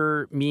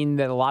calendar mean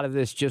that a lot of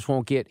this just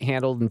won't get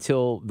handled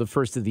until the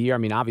first of the year? I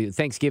mean, obviously,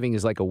 Thanksgiving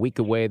is like a week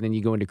away, then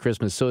you go into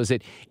Christmas. So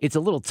it's a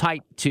little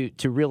tight to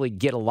really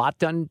get a lot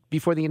done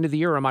before the end of the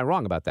year, or am I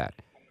wrong about that?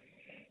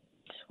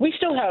 We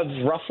still have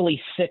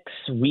roughly 6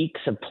 weeks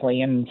of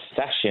planned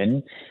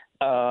session.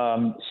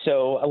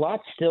 So a lot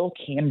still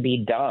can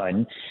be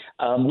done.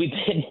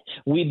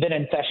 We've been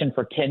in session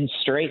for 10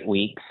 straight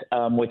weeks,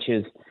 which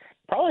is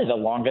probably the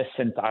longest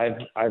since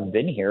I've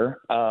been here.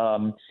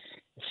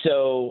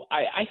 So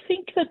I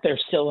think that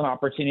there's still an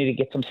opportunity to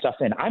get some stuff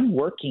in. I'm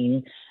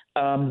working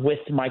with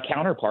my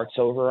counterparts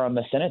over on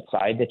the Senate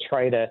side to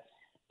try to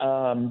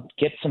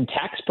get some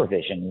tax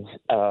provisions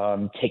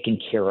taken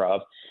care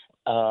of.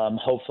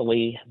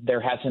 Hopefully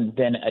there hasn't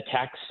been a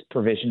tax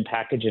provision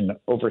package in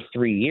over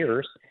 3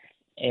 years.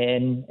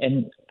 And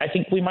I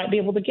think we might be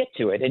able to get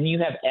to it. And you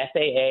have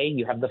FAA,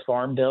 you have the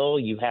Farm Bill,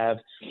 you have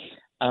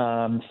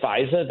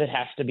FISA that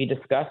has to be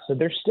discussed. So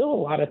there's still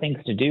a lot of things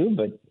to do,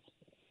 but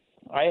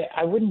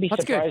I wouldn't be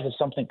surprised if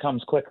something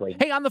comes quickly.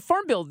 Hey, on the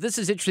Farm Bill, this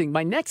is interesting.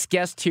 My next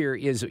guest here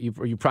is, you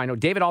probably know,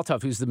 Davin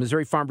Althoff, who's the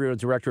Missouri Farm Bureau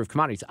Director of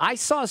Commodities. I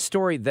saw a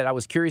story that I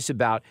was curious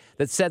about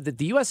that said that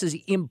the U.S. is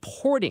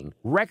importing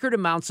record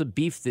amounts of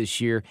beef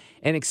this year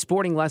and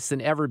exporting less than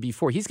ever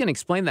before. He's going to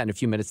explain that in a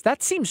few minutes.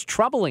 That seems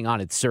troubling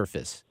on its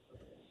surface.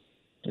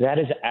 That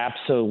is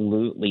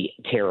absolutely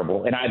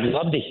terrible. And I'd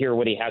love to hear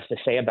what he has to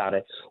say about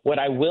it. What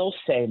I will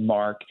say,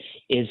 Mark,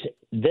 is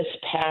this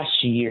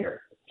past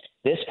year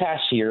is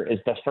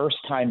the first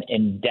time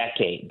in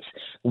decades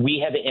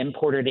we have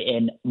imported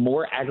in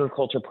more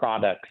agriculture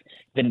products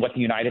than what the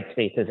United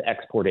States has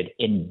exported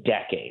in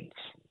decades.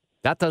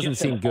 That doesn't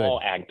seem good. All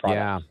ag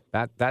products.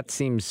 Yeah, that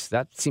seems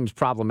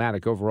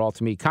problematic overall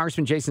to me.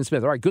 Congressman Jason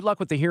Smith, all right, good luck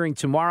with the hearing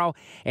tomorrow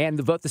and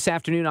the vote this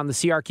afternoon on the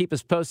CR. Keep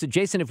us posted.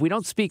 Jason, if we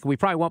don't speak, we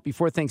probably won't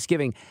before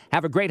Thanksgiving.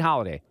 Have a great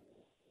holiday.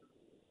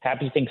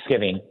 Happy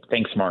Thanksgiving.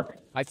 Thanks, Mark.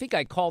 I think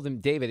I called him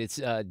David. It's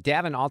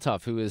Davin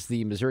Althoff, who is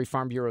the Missouri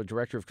Farm Bureau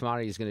Director of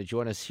Commodities, going to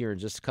join us here in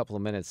just a couple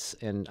of minutes.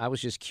 And I was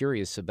just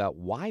curious about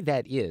why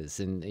that is,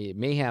 and it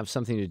may have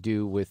something to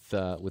do with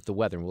the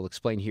weather. And we'll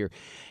explain here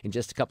in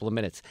just a couple of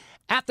minutes.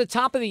 At the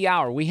top of the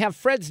hour, we have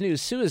Fred's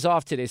news. Sue is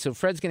off today, so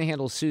Fred's going to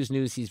handle Sue's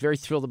news. He's very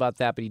thrilled about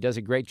that, but he does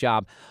a great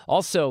job.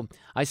 Also,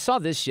 I saw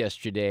this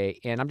yesterday,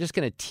 and I'm just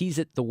going to tease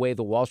it the way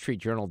the Wall Street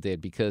Journal did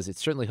because it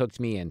certainly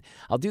hooked me in.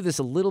 I'll do this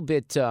a little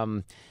bit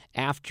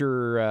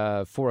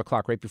after 4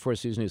 o'clock, right before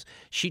Sue's news.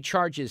 She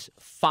charges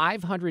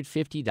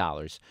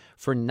 $550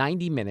 for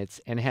 90 minutes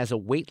and has a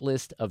wait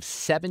list of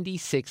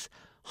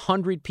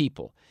 7,600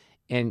 people.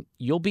 And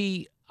you'll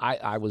be,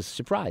 I was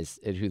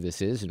surprised at who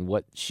this is and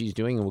what she's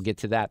doing, and we'll get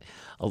to that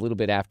a little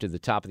bit after the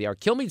top of the hour.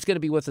 Kilmeade's going to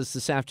be with us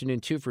this afternoon,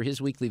 too, for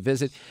his weekly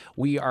visit.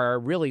 We're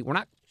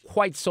not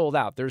quite sold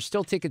out. There's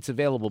still tickets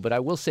available, but I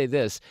will say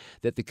this,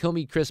 that the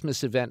Kilmeade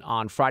Christmas event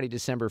on Friday,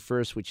 December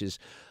 1st, which is,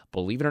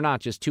 believe it or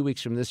not, just 2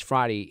 weeks from this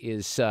Friday,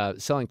 is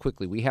selling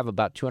quickly. We have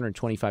about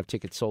 225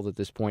 tickets sold at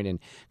this point, and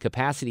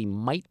capacity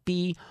might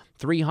be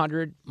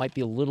 300, might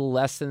be a little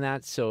less than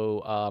that.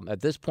 So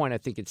at this point, I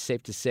think it's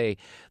safe to say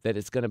that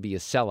it's going to be a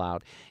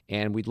sellout,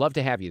 and we'd love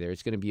to have you there.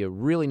 It's going to be a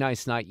really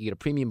nice night. You get a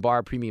premium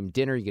bar, premium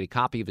dinner. You get a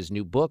copy of his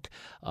new book,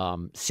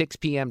 6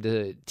 p.m.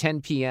 to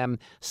 10 p.m.,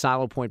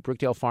 Silo Point,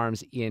 Brookdale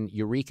Farms in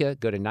Eureka.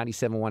 Go to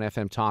 97.1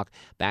 FM Talk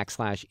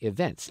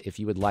 /events if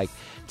you would like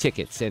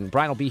tickets. And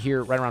Brian will be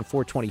here right around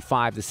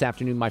 4:25 this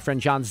afternoon. My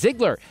friend John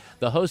Ziegler,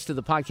 the host of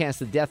the podcast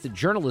The Death of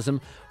Journalism,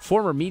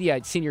 former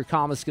Mediaite senior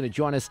columnist, is going to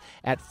join us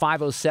at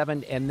 5:07.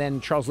 And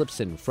then Charles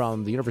Lipson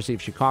from the University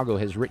of Chicago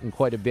has written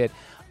quite a bit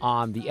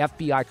on the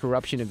FBI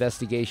corruption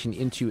investigation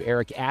into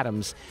Eric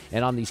Adams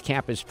and on these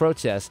campus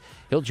protests.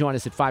 He'll join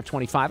us at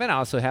 5:25, and I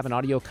also have an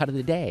audio cut of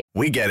the day.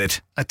 We get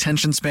it.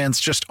 Attention spans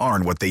just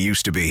aren't what they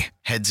used to be.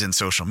 Heads in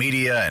social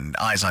media and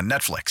eyes on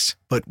Netflix.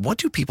 But what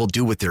do people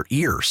do with their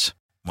ears?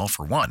 Well,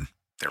 for one,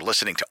 they're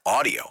listening to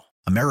audio.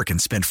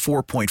 Americans spend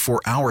 4.4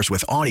 hours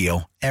with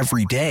audio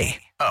every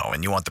day. Oh,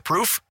 and you want the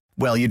proof?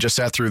 Well, you just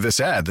sat through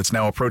this ad that's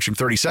now approaching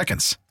 30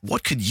 seconds.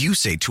 What could you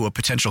say to a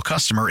potential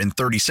customer in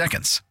 30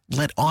 seconds?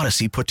 Let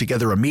Odyssey put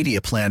together a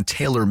media plan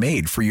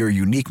tailor-made for your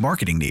unique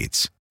marketing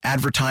needs.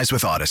 Advertise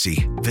with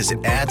Odyssey.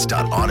 Visit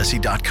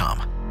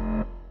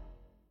ads.odyssey.com.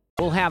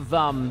 We'll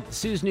have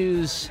Sue's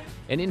news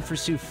and In for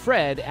Sue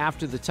Fred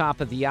after the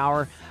top of the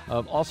hour.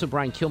 Also,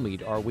 Brian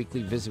Kilmeade, our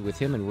weekly visit with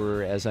him. And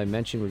we're, as I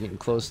mentioned, we're getting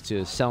close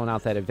to selling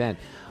out that event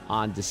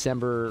on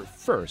December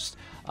 1st.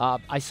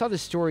 I saw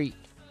this story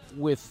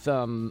with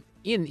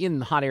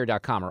in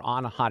hotair.com or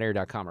on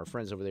hotair.com. Our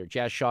friends over there,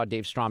 Jazz Shaw,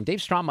 Dave Strom.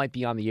 Dave Strom might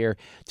be on the air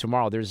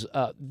tomorrow. There's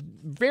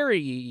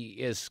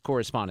various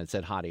correspondents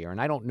at Hot Air,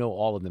 and I don't know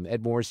all of them.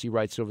 Ed Morrissey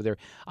writes over there.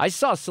 I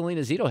saw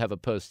Selena Zito have a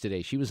post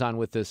today. She was on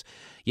with us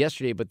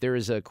yesterday, but there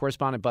is a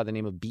correspondent by the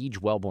name of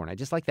Beej Wellborn. I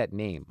just like that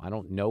name. I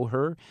don't know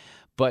her.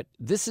 But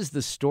this is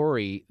the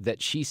story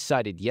that she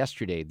cited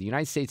yesterday. The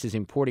United States is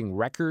importing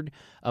record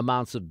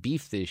amounts of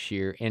beef this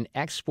year and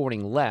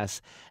exporting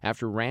less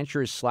after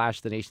ranchers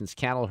slashed the nation's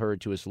cattle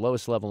herd to its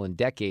lowest level in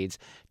decades,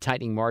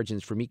 tightening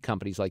margins for meat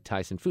companies like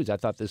Tyson Foods. I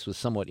thought this was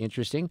somewhat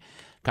interesting.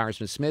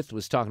 Congressman Smith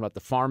was talking about the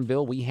Farm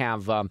Bill. We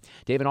have Davin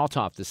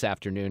Althoff this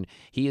afternoon.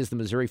 He is the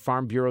Missouri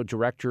Farm Bureau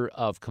Director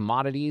of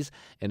Commodities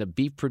and a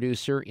beef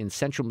producer in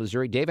central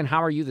Missouri. Davin,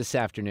 how are you this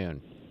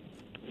afternoon?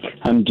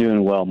 I'm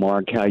doing well,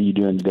 Mark. How are you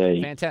doing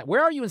today? Fantastic.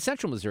 Where are you in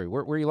central Missouri?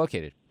 Where are you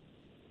located?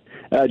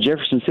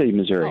 Jefferson City,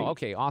 Missouri. Oh,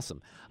 okay,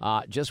 awesome.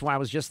 Just when I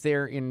was just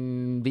there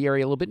in the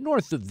area a little bit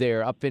north of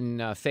there, up in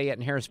Fayette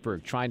and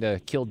Harrisburg, trying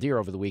to kill deer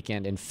over the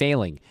weekend and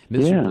failing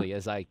miserably,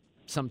 as I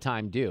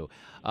sometimes do.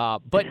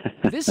 But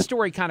this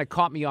story kind of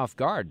caught me off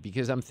guard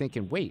because I'm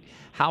thinking, wait,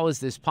 how is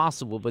this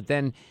possible? But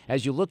then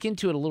as you look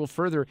into it a little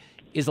further,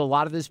 is a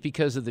lot of this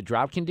because of the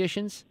drought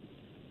conditions?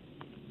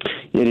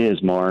 It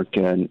is, Mark.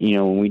 And,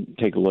 when we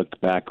take a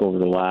look back over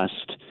the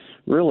last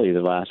 4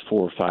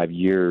 or 5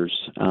 years,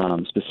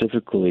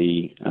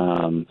 specifically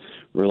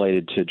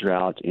related to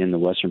drought in the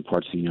western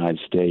parts of the United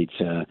States,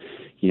 the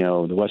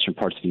western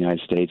parts of the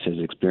United States has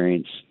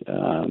experienced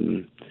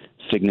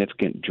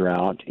significant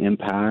drought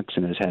impacts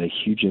and has had a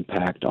huge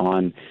impact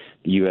on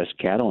the U.S.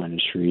 cattle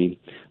industry.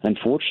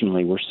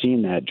 Unfortunately, we're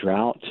seeing that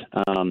drought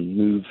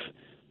move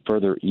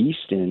further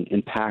east and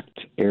impact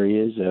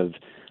areas of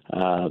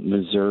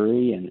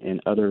Missouri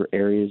and other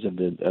areas of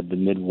the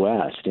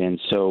Midwest, and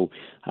so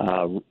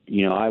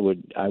I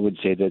would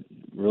say that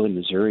really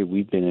Missouri,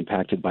 we've been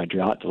impacted by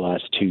drought the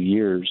last 2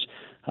 years,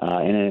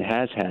 and it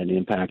has had an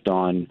impact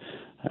on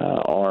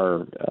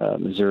our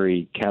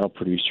Missouri cattle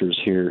producers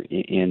here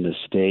in the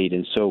state,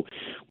 and so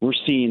we're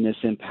seeing this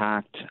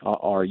impact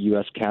our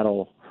U.S.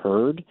 cattle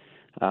herd.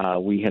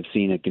 We have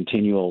seen a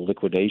continual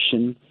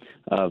liquidation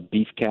of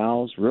beef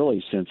cows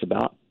really since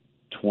about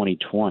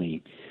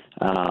 2020.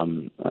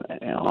 On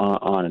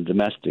a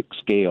domestic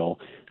scale,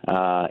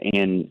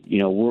 and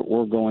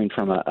we're going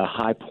from a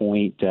high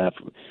point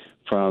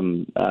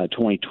from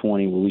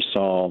 2020 where we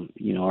saw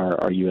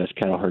our U.S.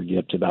 cattle herd get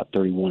up to about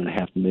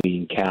 31.5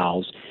 million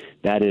cows.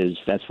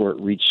 That's where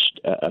it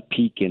reached a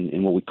peak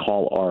in what we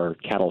call our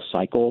cattle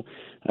cycle.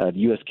 The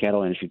U.S.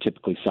 cattle industry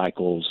typically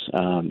cycles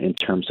in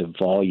terms of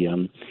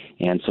volume,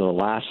 and so the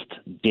last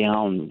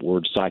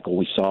downward cycle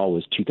we saw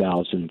was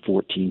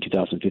 2014,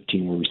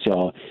 2015, where we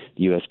saw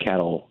the U.S.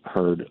 cattle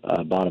herd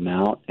bottom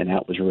out, and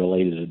that was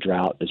related to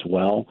drought as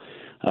well.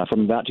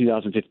 From about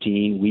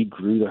 2015, we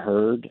grew the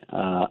herd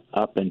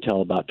up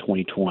until about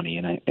 2020,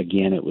 and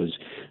again, it was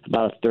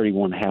about a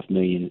 31.5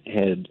 million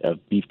head of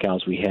beef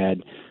cows we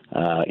had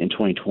in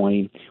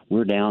 2020.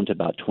 We're down to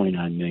about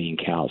 29 million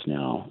cows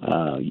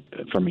now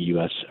from a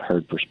U.S.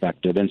 herd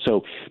perspective, and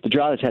so the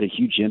drought has had a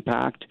huge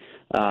impact.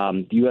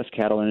 The U.S.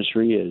 cattle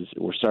industry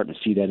we're starting to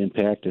see that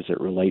impact as it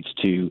relates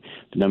to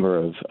the number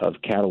of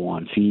cattle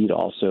on feed,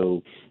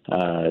 also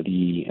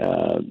the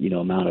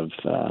amount of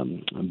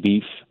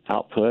beef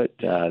output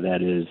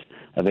that is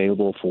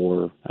available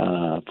for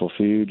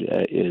food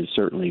is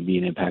certainly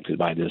being impacted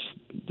by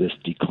this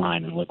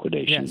decline in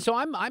liquidation. Yeah, so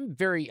I'm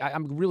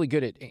really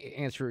good at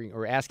answering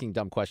or asking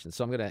dumb questions.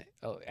 So I'm going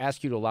to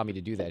ask you to allow me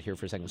to do that here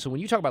for a second. So when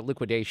you talk about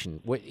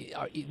liquidation,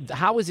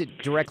 how is it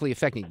directly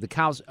affecting the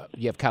cows?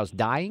 You have cows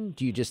dying?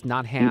 Do you just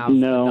not have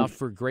enough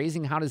for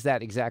grazing? How does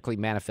that exactly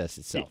manifest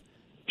itself?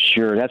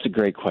 Sure, that's a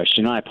great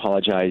question. I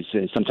apologize.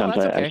 Sometimes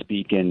I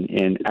speak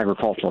in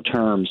agricultural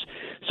terms.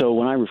 So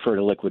when I refer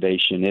to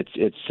liquidation,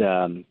 it's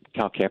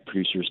cow-calf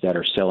producers that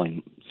are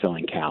selling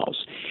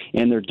cows,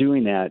 and they're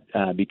doing that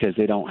because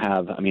they don't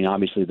have.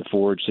 Obviously the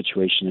forage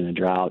situation in a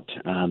drought,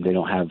 they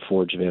don't have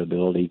forage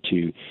availability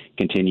to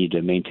continue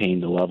to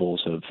maintain the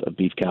levels of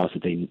beef cows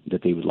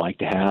that they would like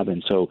to have,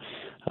 and so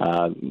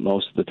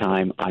most of the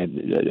time, a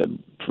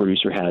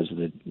producer has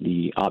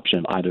the option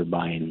of either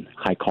buying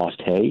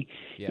high-cost hay,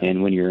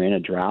 and when you're in a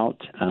drought,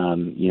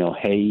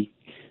 hay,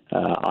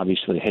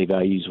 obviously hay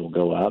values will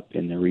go up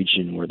in the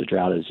region where the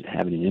drought is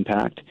having an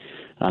impact,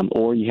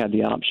 or you have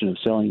the option of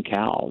selling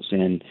cows,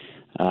 and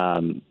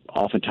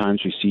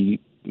oftentimes we see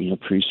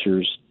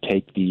producers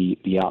take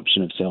the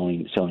option of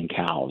selling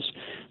cows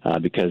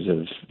because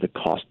of the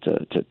cost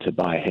to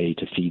buy hay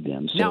to feed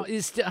them. So,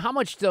 now, how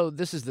much, though,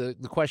 this is the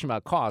question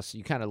about costs,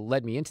 you kind of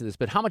led me into this,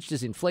 but how much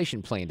does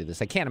inflation play into this?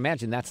 I can't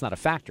imagine that's not a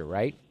factor,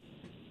 right?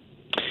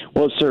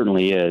 Well, it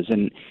certainly is,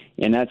 and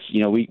that's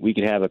we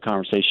could have a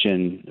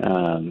conversation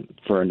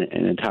for an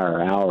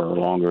entire hour or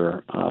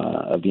longer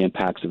of the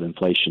impacts of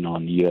inflation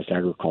on the U.S.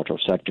 agricultural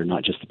sector,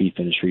 not just the beef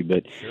industry,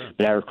 but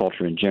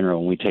agriculture in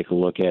general. When we take a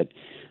look at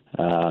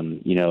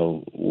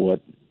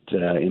what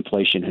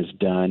inflation has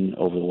done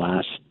over the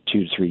last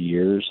 2 to 3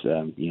 years.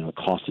 The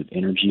cost of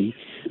energy,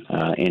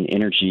 and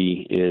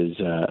energy is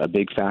a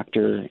big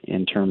factor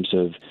in terms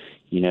of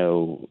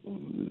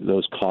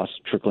those costs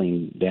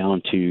trickling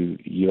down to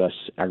U.S.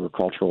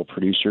 agricultural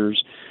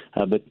producers.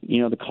 But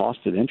the cost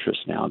of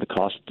interest now, the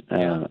cost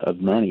of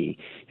money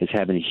is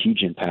having a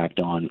huge impact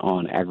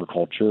on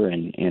agriculture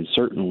and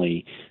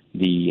certainly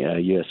the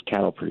U.S.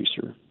 cattle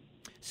producer.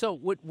 So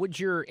would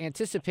your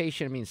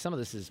anticipation, I mean, some of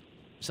this is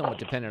somewhat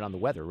dependent on the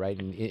weather, right?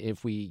 And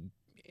if we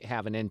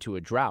have an end to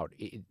a drought,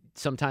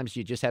 sometimes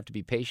you just have to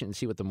be patient and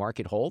see what the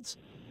market holds?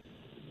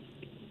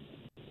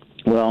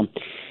 Well,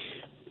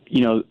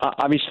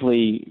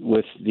 obviously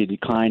with the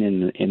decline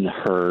in the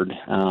herd,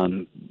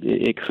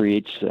 it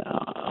creates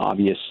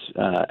obvious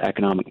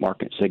economic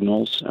market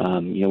signals.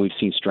 We've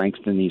seen strength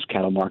in these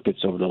cattle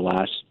markets over the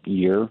last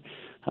year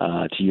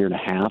to year and a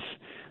half.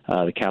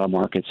 The cattle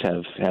markets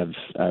have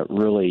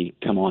really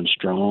come on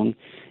strong,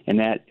 and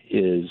that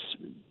is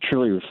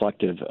truly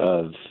reflective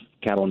of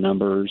cattle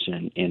numbers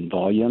and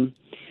volume.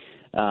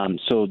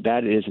 So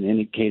that is an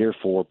indicator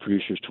for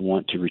producers to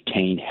want to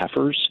retain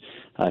heifers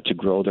to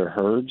grow their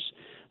herds.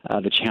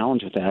 The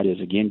challenge with that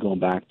is, again, going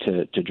back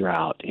to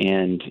drought.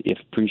 And if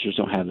producers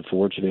don't have the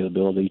forage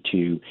availability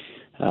to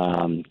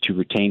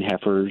retain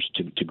heifers,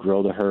 to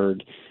grow the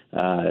herd,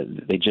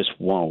 they just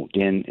won't.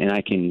 And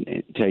I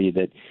can tell you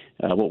that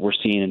what we're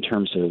seeing in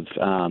terms of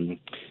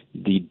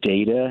the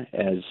data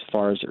as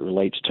far as it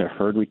relates to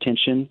herd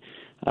retention,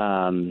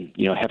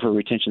 heifer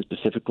retention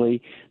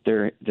specifically,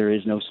 there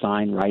is no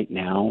sign right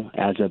now,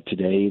 as of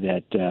today,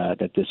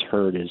 that this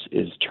herd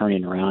is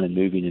turning around and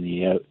moving in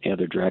the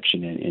other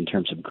direction in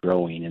terms of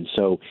growing. And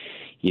so,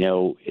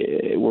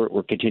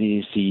 we're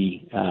continuing to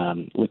see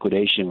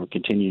liquidation. We're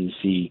continuing to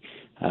see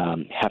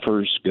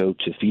heifers go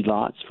to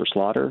feedlots for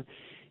slaughter.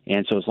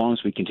 And so as long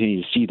as we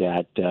continue to see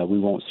that, we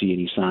won't see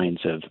any signs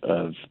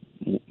of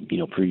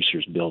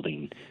producers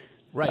building.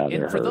 Right.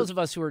 And for herd. those of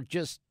us who are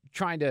just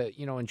trying to,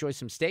 enjoy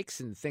some steaks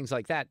and things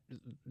like that,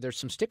 there's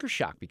some sticker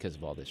shock because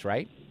of all this,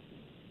 right?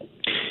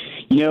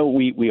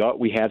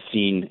 We have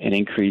seen an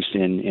increase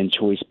in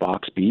choice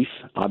box beef.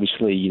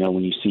 Obviously,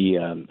 when you see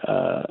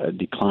a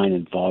decline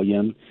in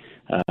volume,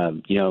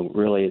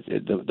 really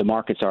the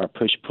markets are a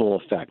push-pull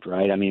effect,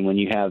 right? I mean, when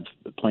you have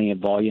plenty of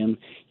volume,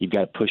 you've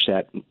got to push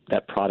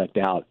that product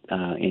out,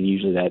 and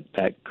usually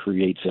that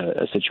creates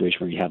a situation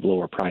where you have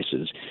lower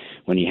prices.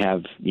 When you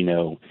have,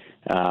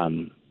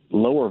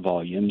 lower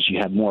volumes, you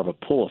have more of a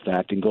pull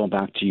effect. And going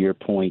back to your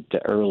point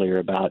earlier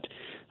about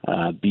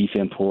beef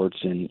imports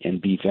and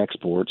beef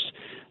exports,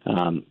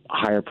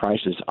 higher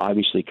prices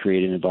obviously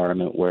create an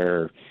environment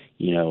where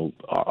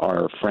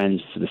our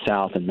friends to the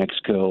south in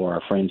Mexico or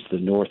our friends to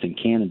the north in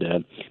Canada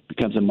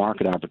becomes a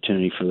market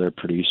opportunity for their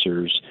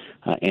producers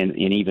and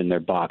even their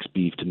box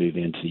beef to move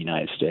into the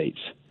United States.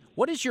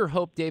 What is your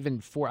hope,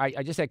 Davin, for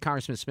I just had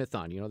Congressman Smith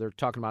on. They're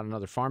talking about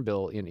another farm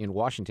bill in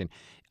Washington.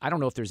 I don't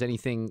know if there's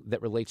anything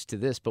that relates to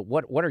this, but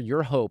what are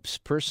your hopes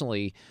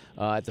personally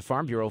at the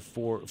Farm Bureau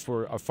for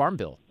a farm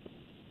bill?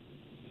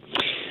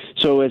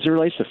 So as it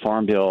relates to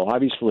Farm Bill,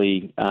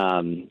 obviously,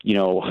 our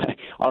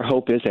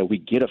hope is that we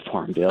get a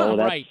Farm Bill.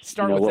 That's, right.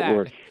 Start with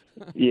that.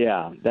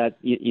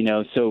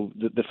 So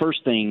the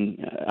first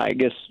thing, I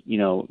guess,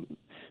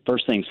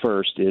 first things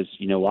first is,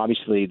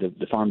 obviously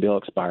the Farm Bill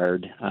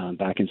expired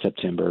back in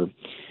September.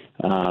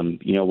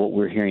 What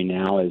we're hearing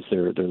now is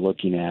they're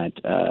looking at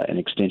an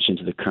extension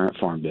to the current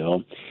Farm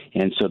Bill.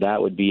 And so that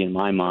would be, in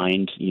my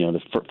mind, the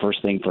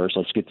first thing first,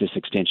 let's get this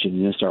extension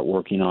and then start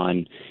working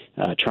on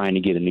trying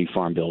to get a new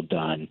Farm Bill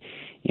done.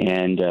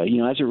 And,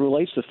 as it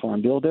relates to the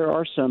Farm Bill, there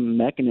are some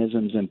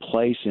mechanisms in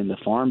place in the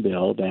Farm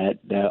Bill that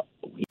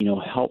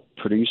help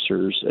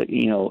producers,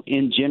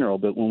 in general.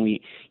 But when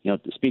we,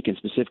 speaking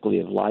specifically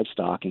of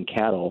livestock and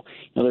cattle,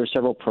 there are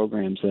several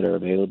programs that are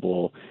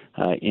available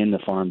in the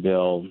Farm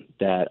Bill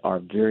that are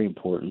very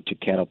important to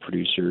cattle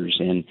producers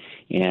and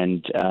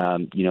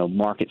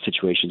market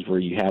situations where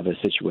you have a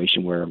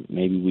situation where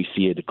maybe we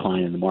see a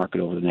decline in the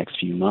market over the next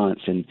few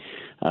months. And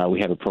we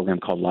have a program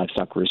called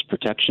Livestock Risk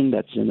Protection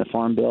that's in the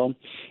Farm Bill.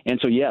 And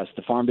so, yes,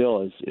 the Farm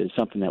Bill is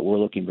something that we're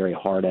looking very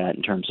hard at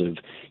in terms of,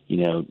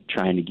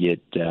 trying to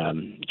get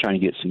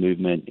some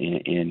movement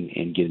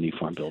and get a new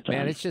Farm Bill done.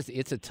 Man,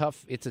 it's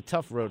a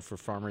tough road for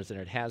farmers, and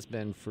it has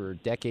been for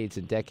decades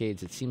and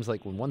decades. It seems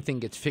like when one thing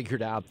gets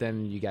figured out,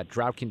 then you got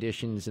drought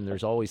conditions, and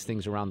there's always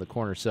things around the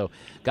corner. So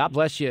God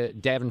bless you,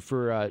 Davin,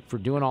 for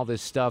doing all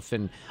this stuff.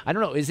 And I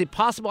don't know, is it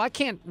possible? I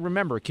can't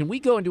remember. Can we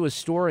go into a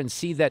store and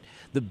see that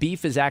the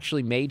beef is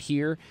actually made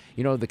here?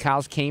 The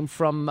cows came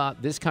from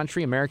this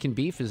country, American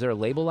beef. Is there a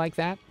label like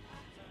that?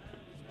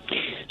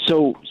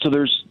 So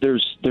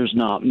there's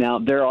not. Now,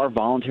 there are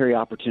voluntary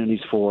opportunities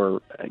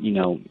for,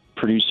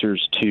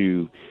 producers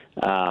to,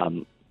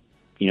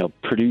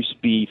 produce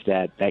beef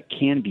that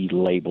can be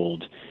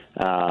labeled,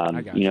 in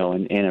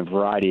a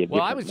variety of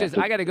different methods.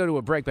 I got to go to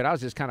a break, but I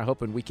was just kind of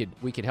hoping we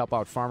could help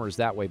out farmers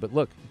that way. But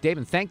look,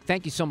 Davin,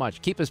 thank you so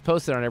much. Keep us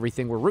posted on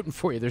everything. We're rooting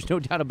for you. There's no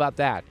doubt about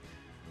that.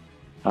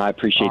 I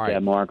appreciate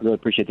that, Mark. Really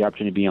appreciate the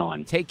opportunity to be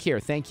on. Take care.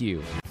 Thank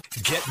you.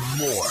 Get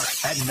more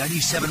at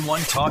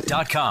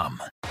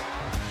 971talk.com.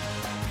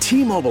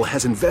 T-Mobile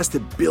has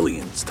invested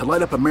billions to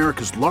light up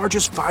America's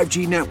largest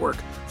 5G network,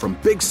 from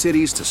big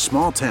cities to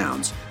small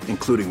towns,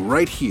 including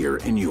right here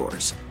in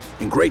yours.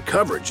 And great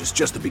coverage is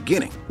just the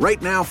beginning.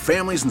 Right now,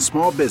 families and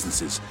small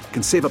businesses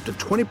can save up to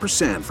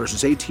 20%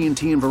 versus AT&T and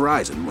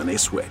Verizon when they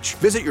switch.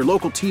 Visit your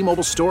local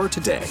T-Mobile store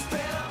today.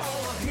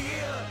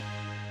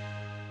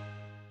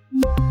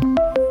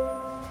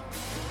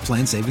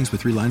 Plan savings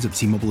with 3 lines of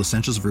T-Mobile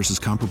Essentials versus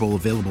comparable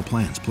available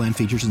plans. Plan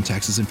features and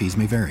taxes and fees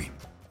may vary.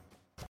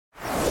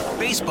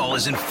 Baseball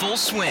is in full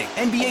swing.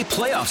 NBA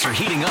playoffs are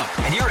heating up,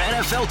 and your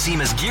NFL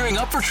team is gearing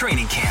up for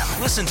training camp.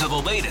 Listen to the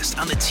latest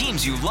on the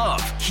teams you love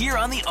here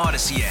on the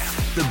Odyssey app.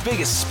 The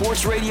biggest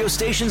sports radio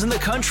stations in the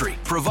country,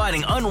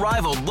 providing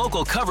unrivaled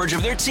local coverage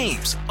of their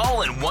teams,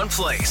 all in one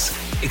place.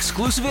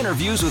 Exclusive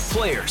interviews with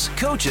players,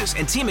 coaches,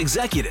 and team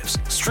executives,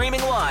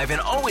 streaming live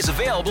and always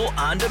available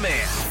on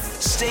demand.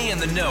 Stay in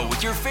the know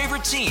with your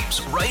favorite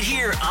teams right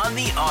here on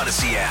the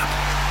Odyssey app.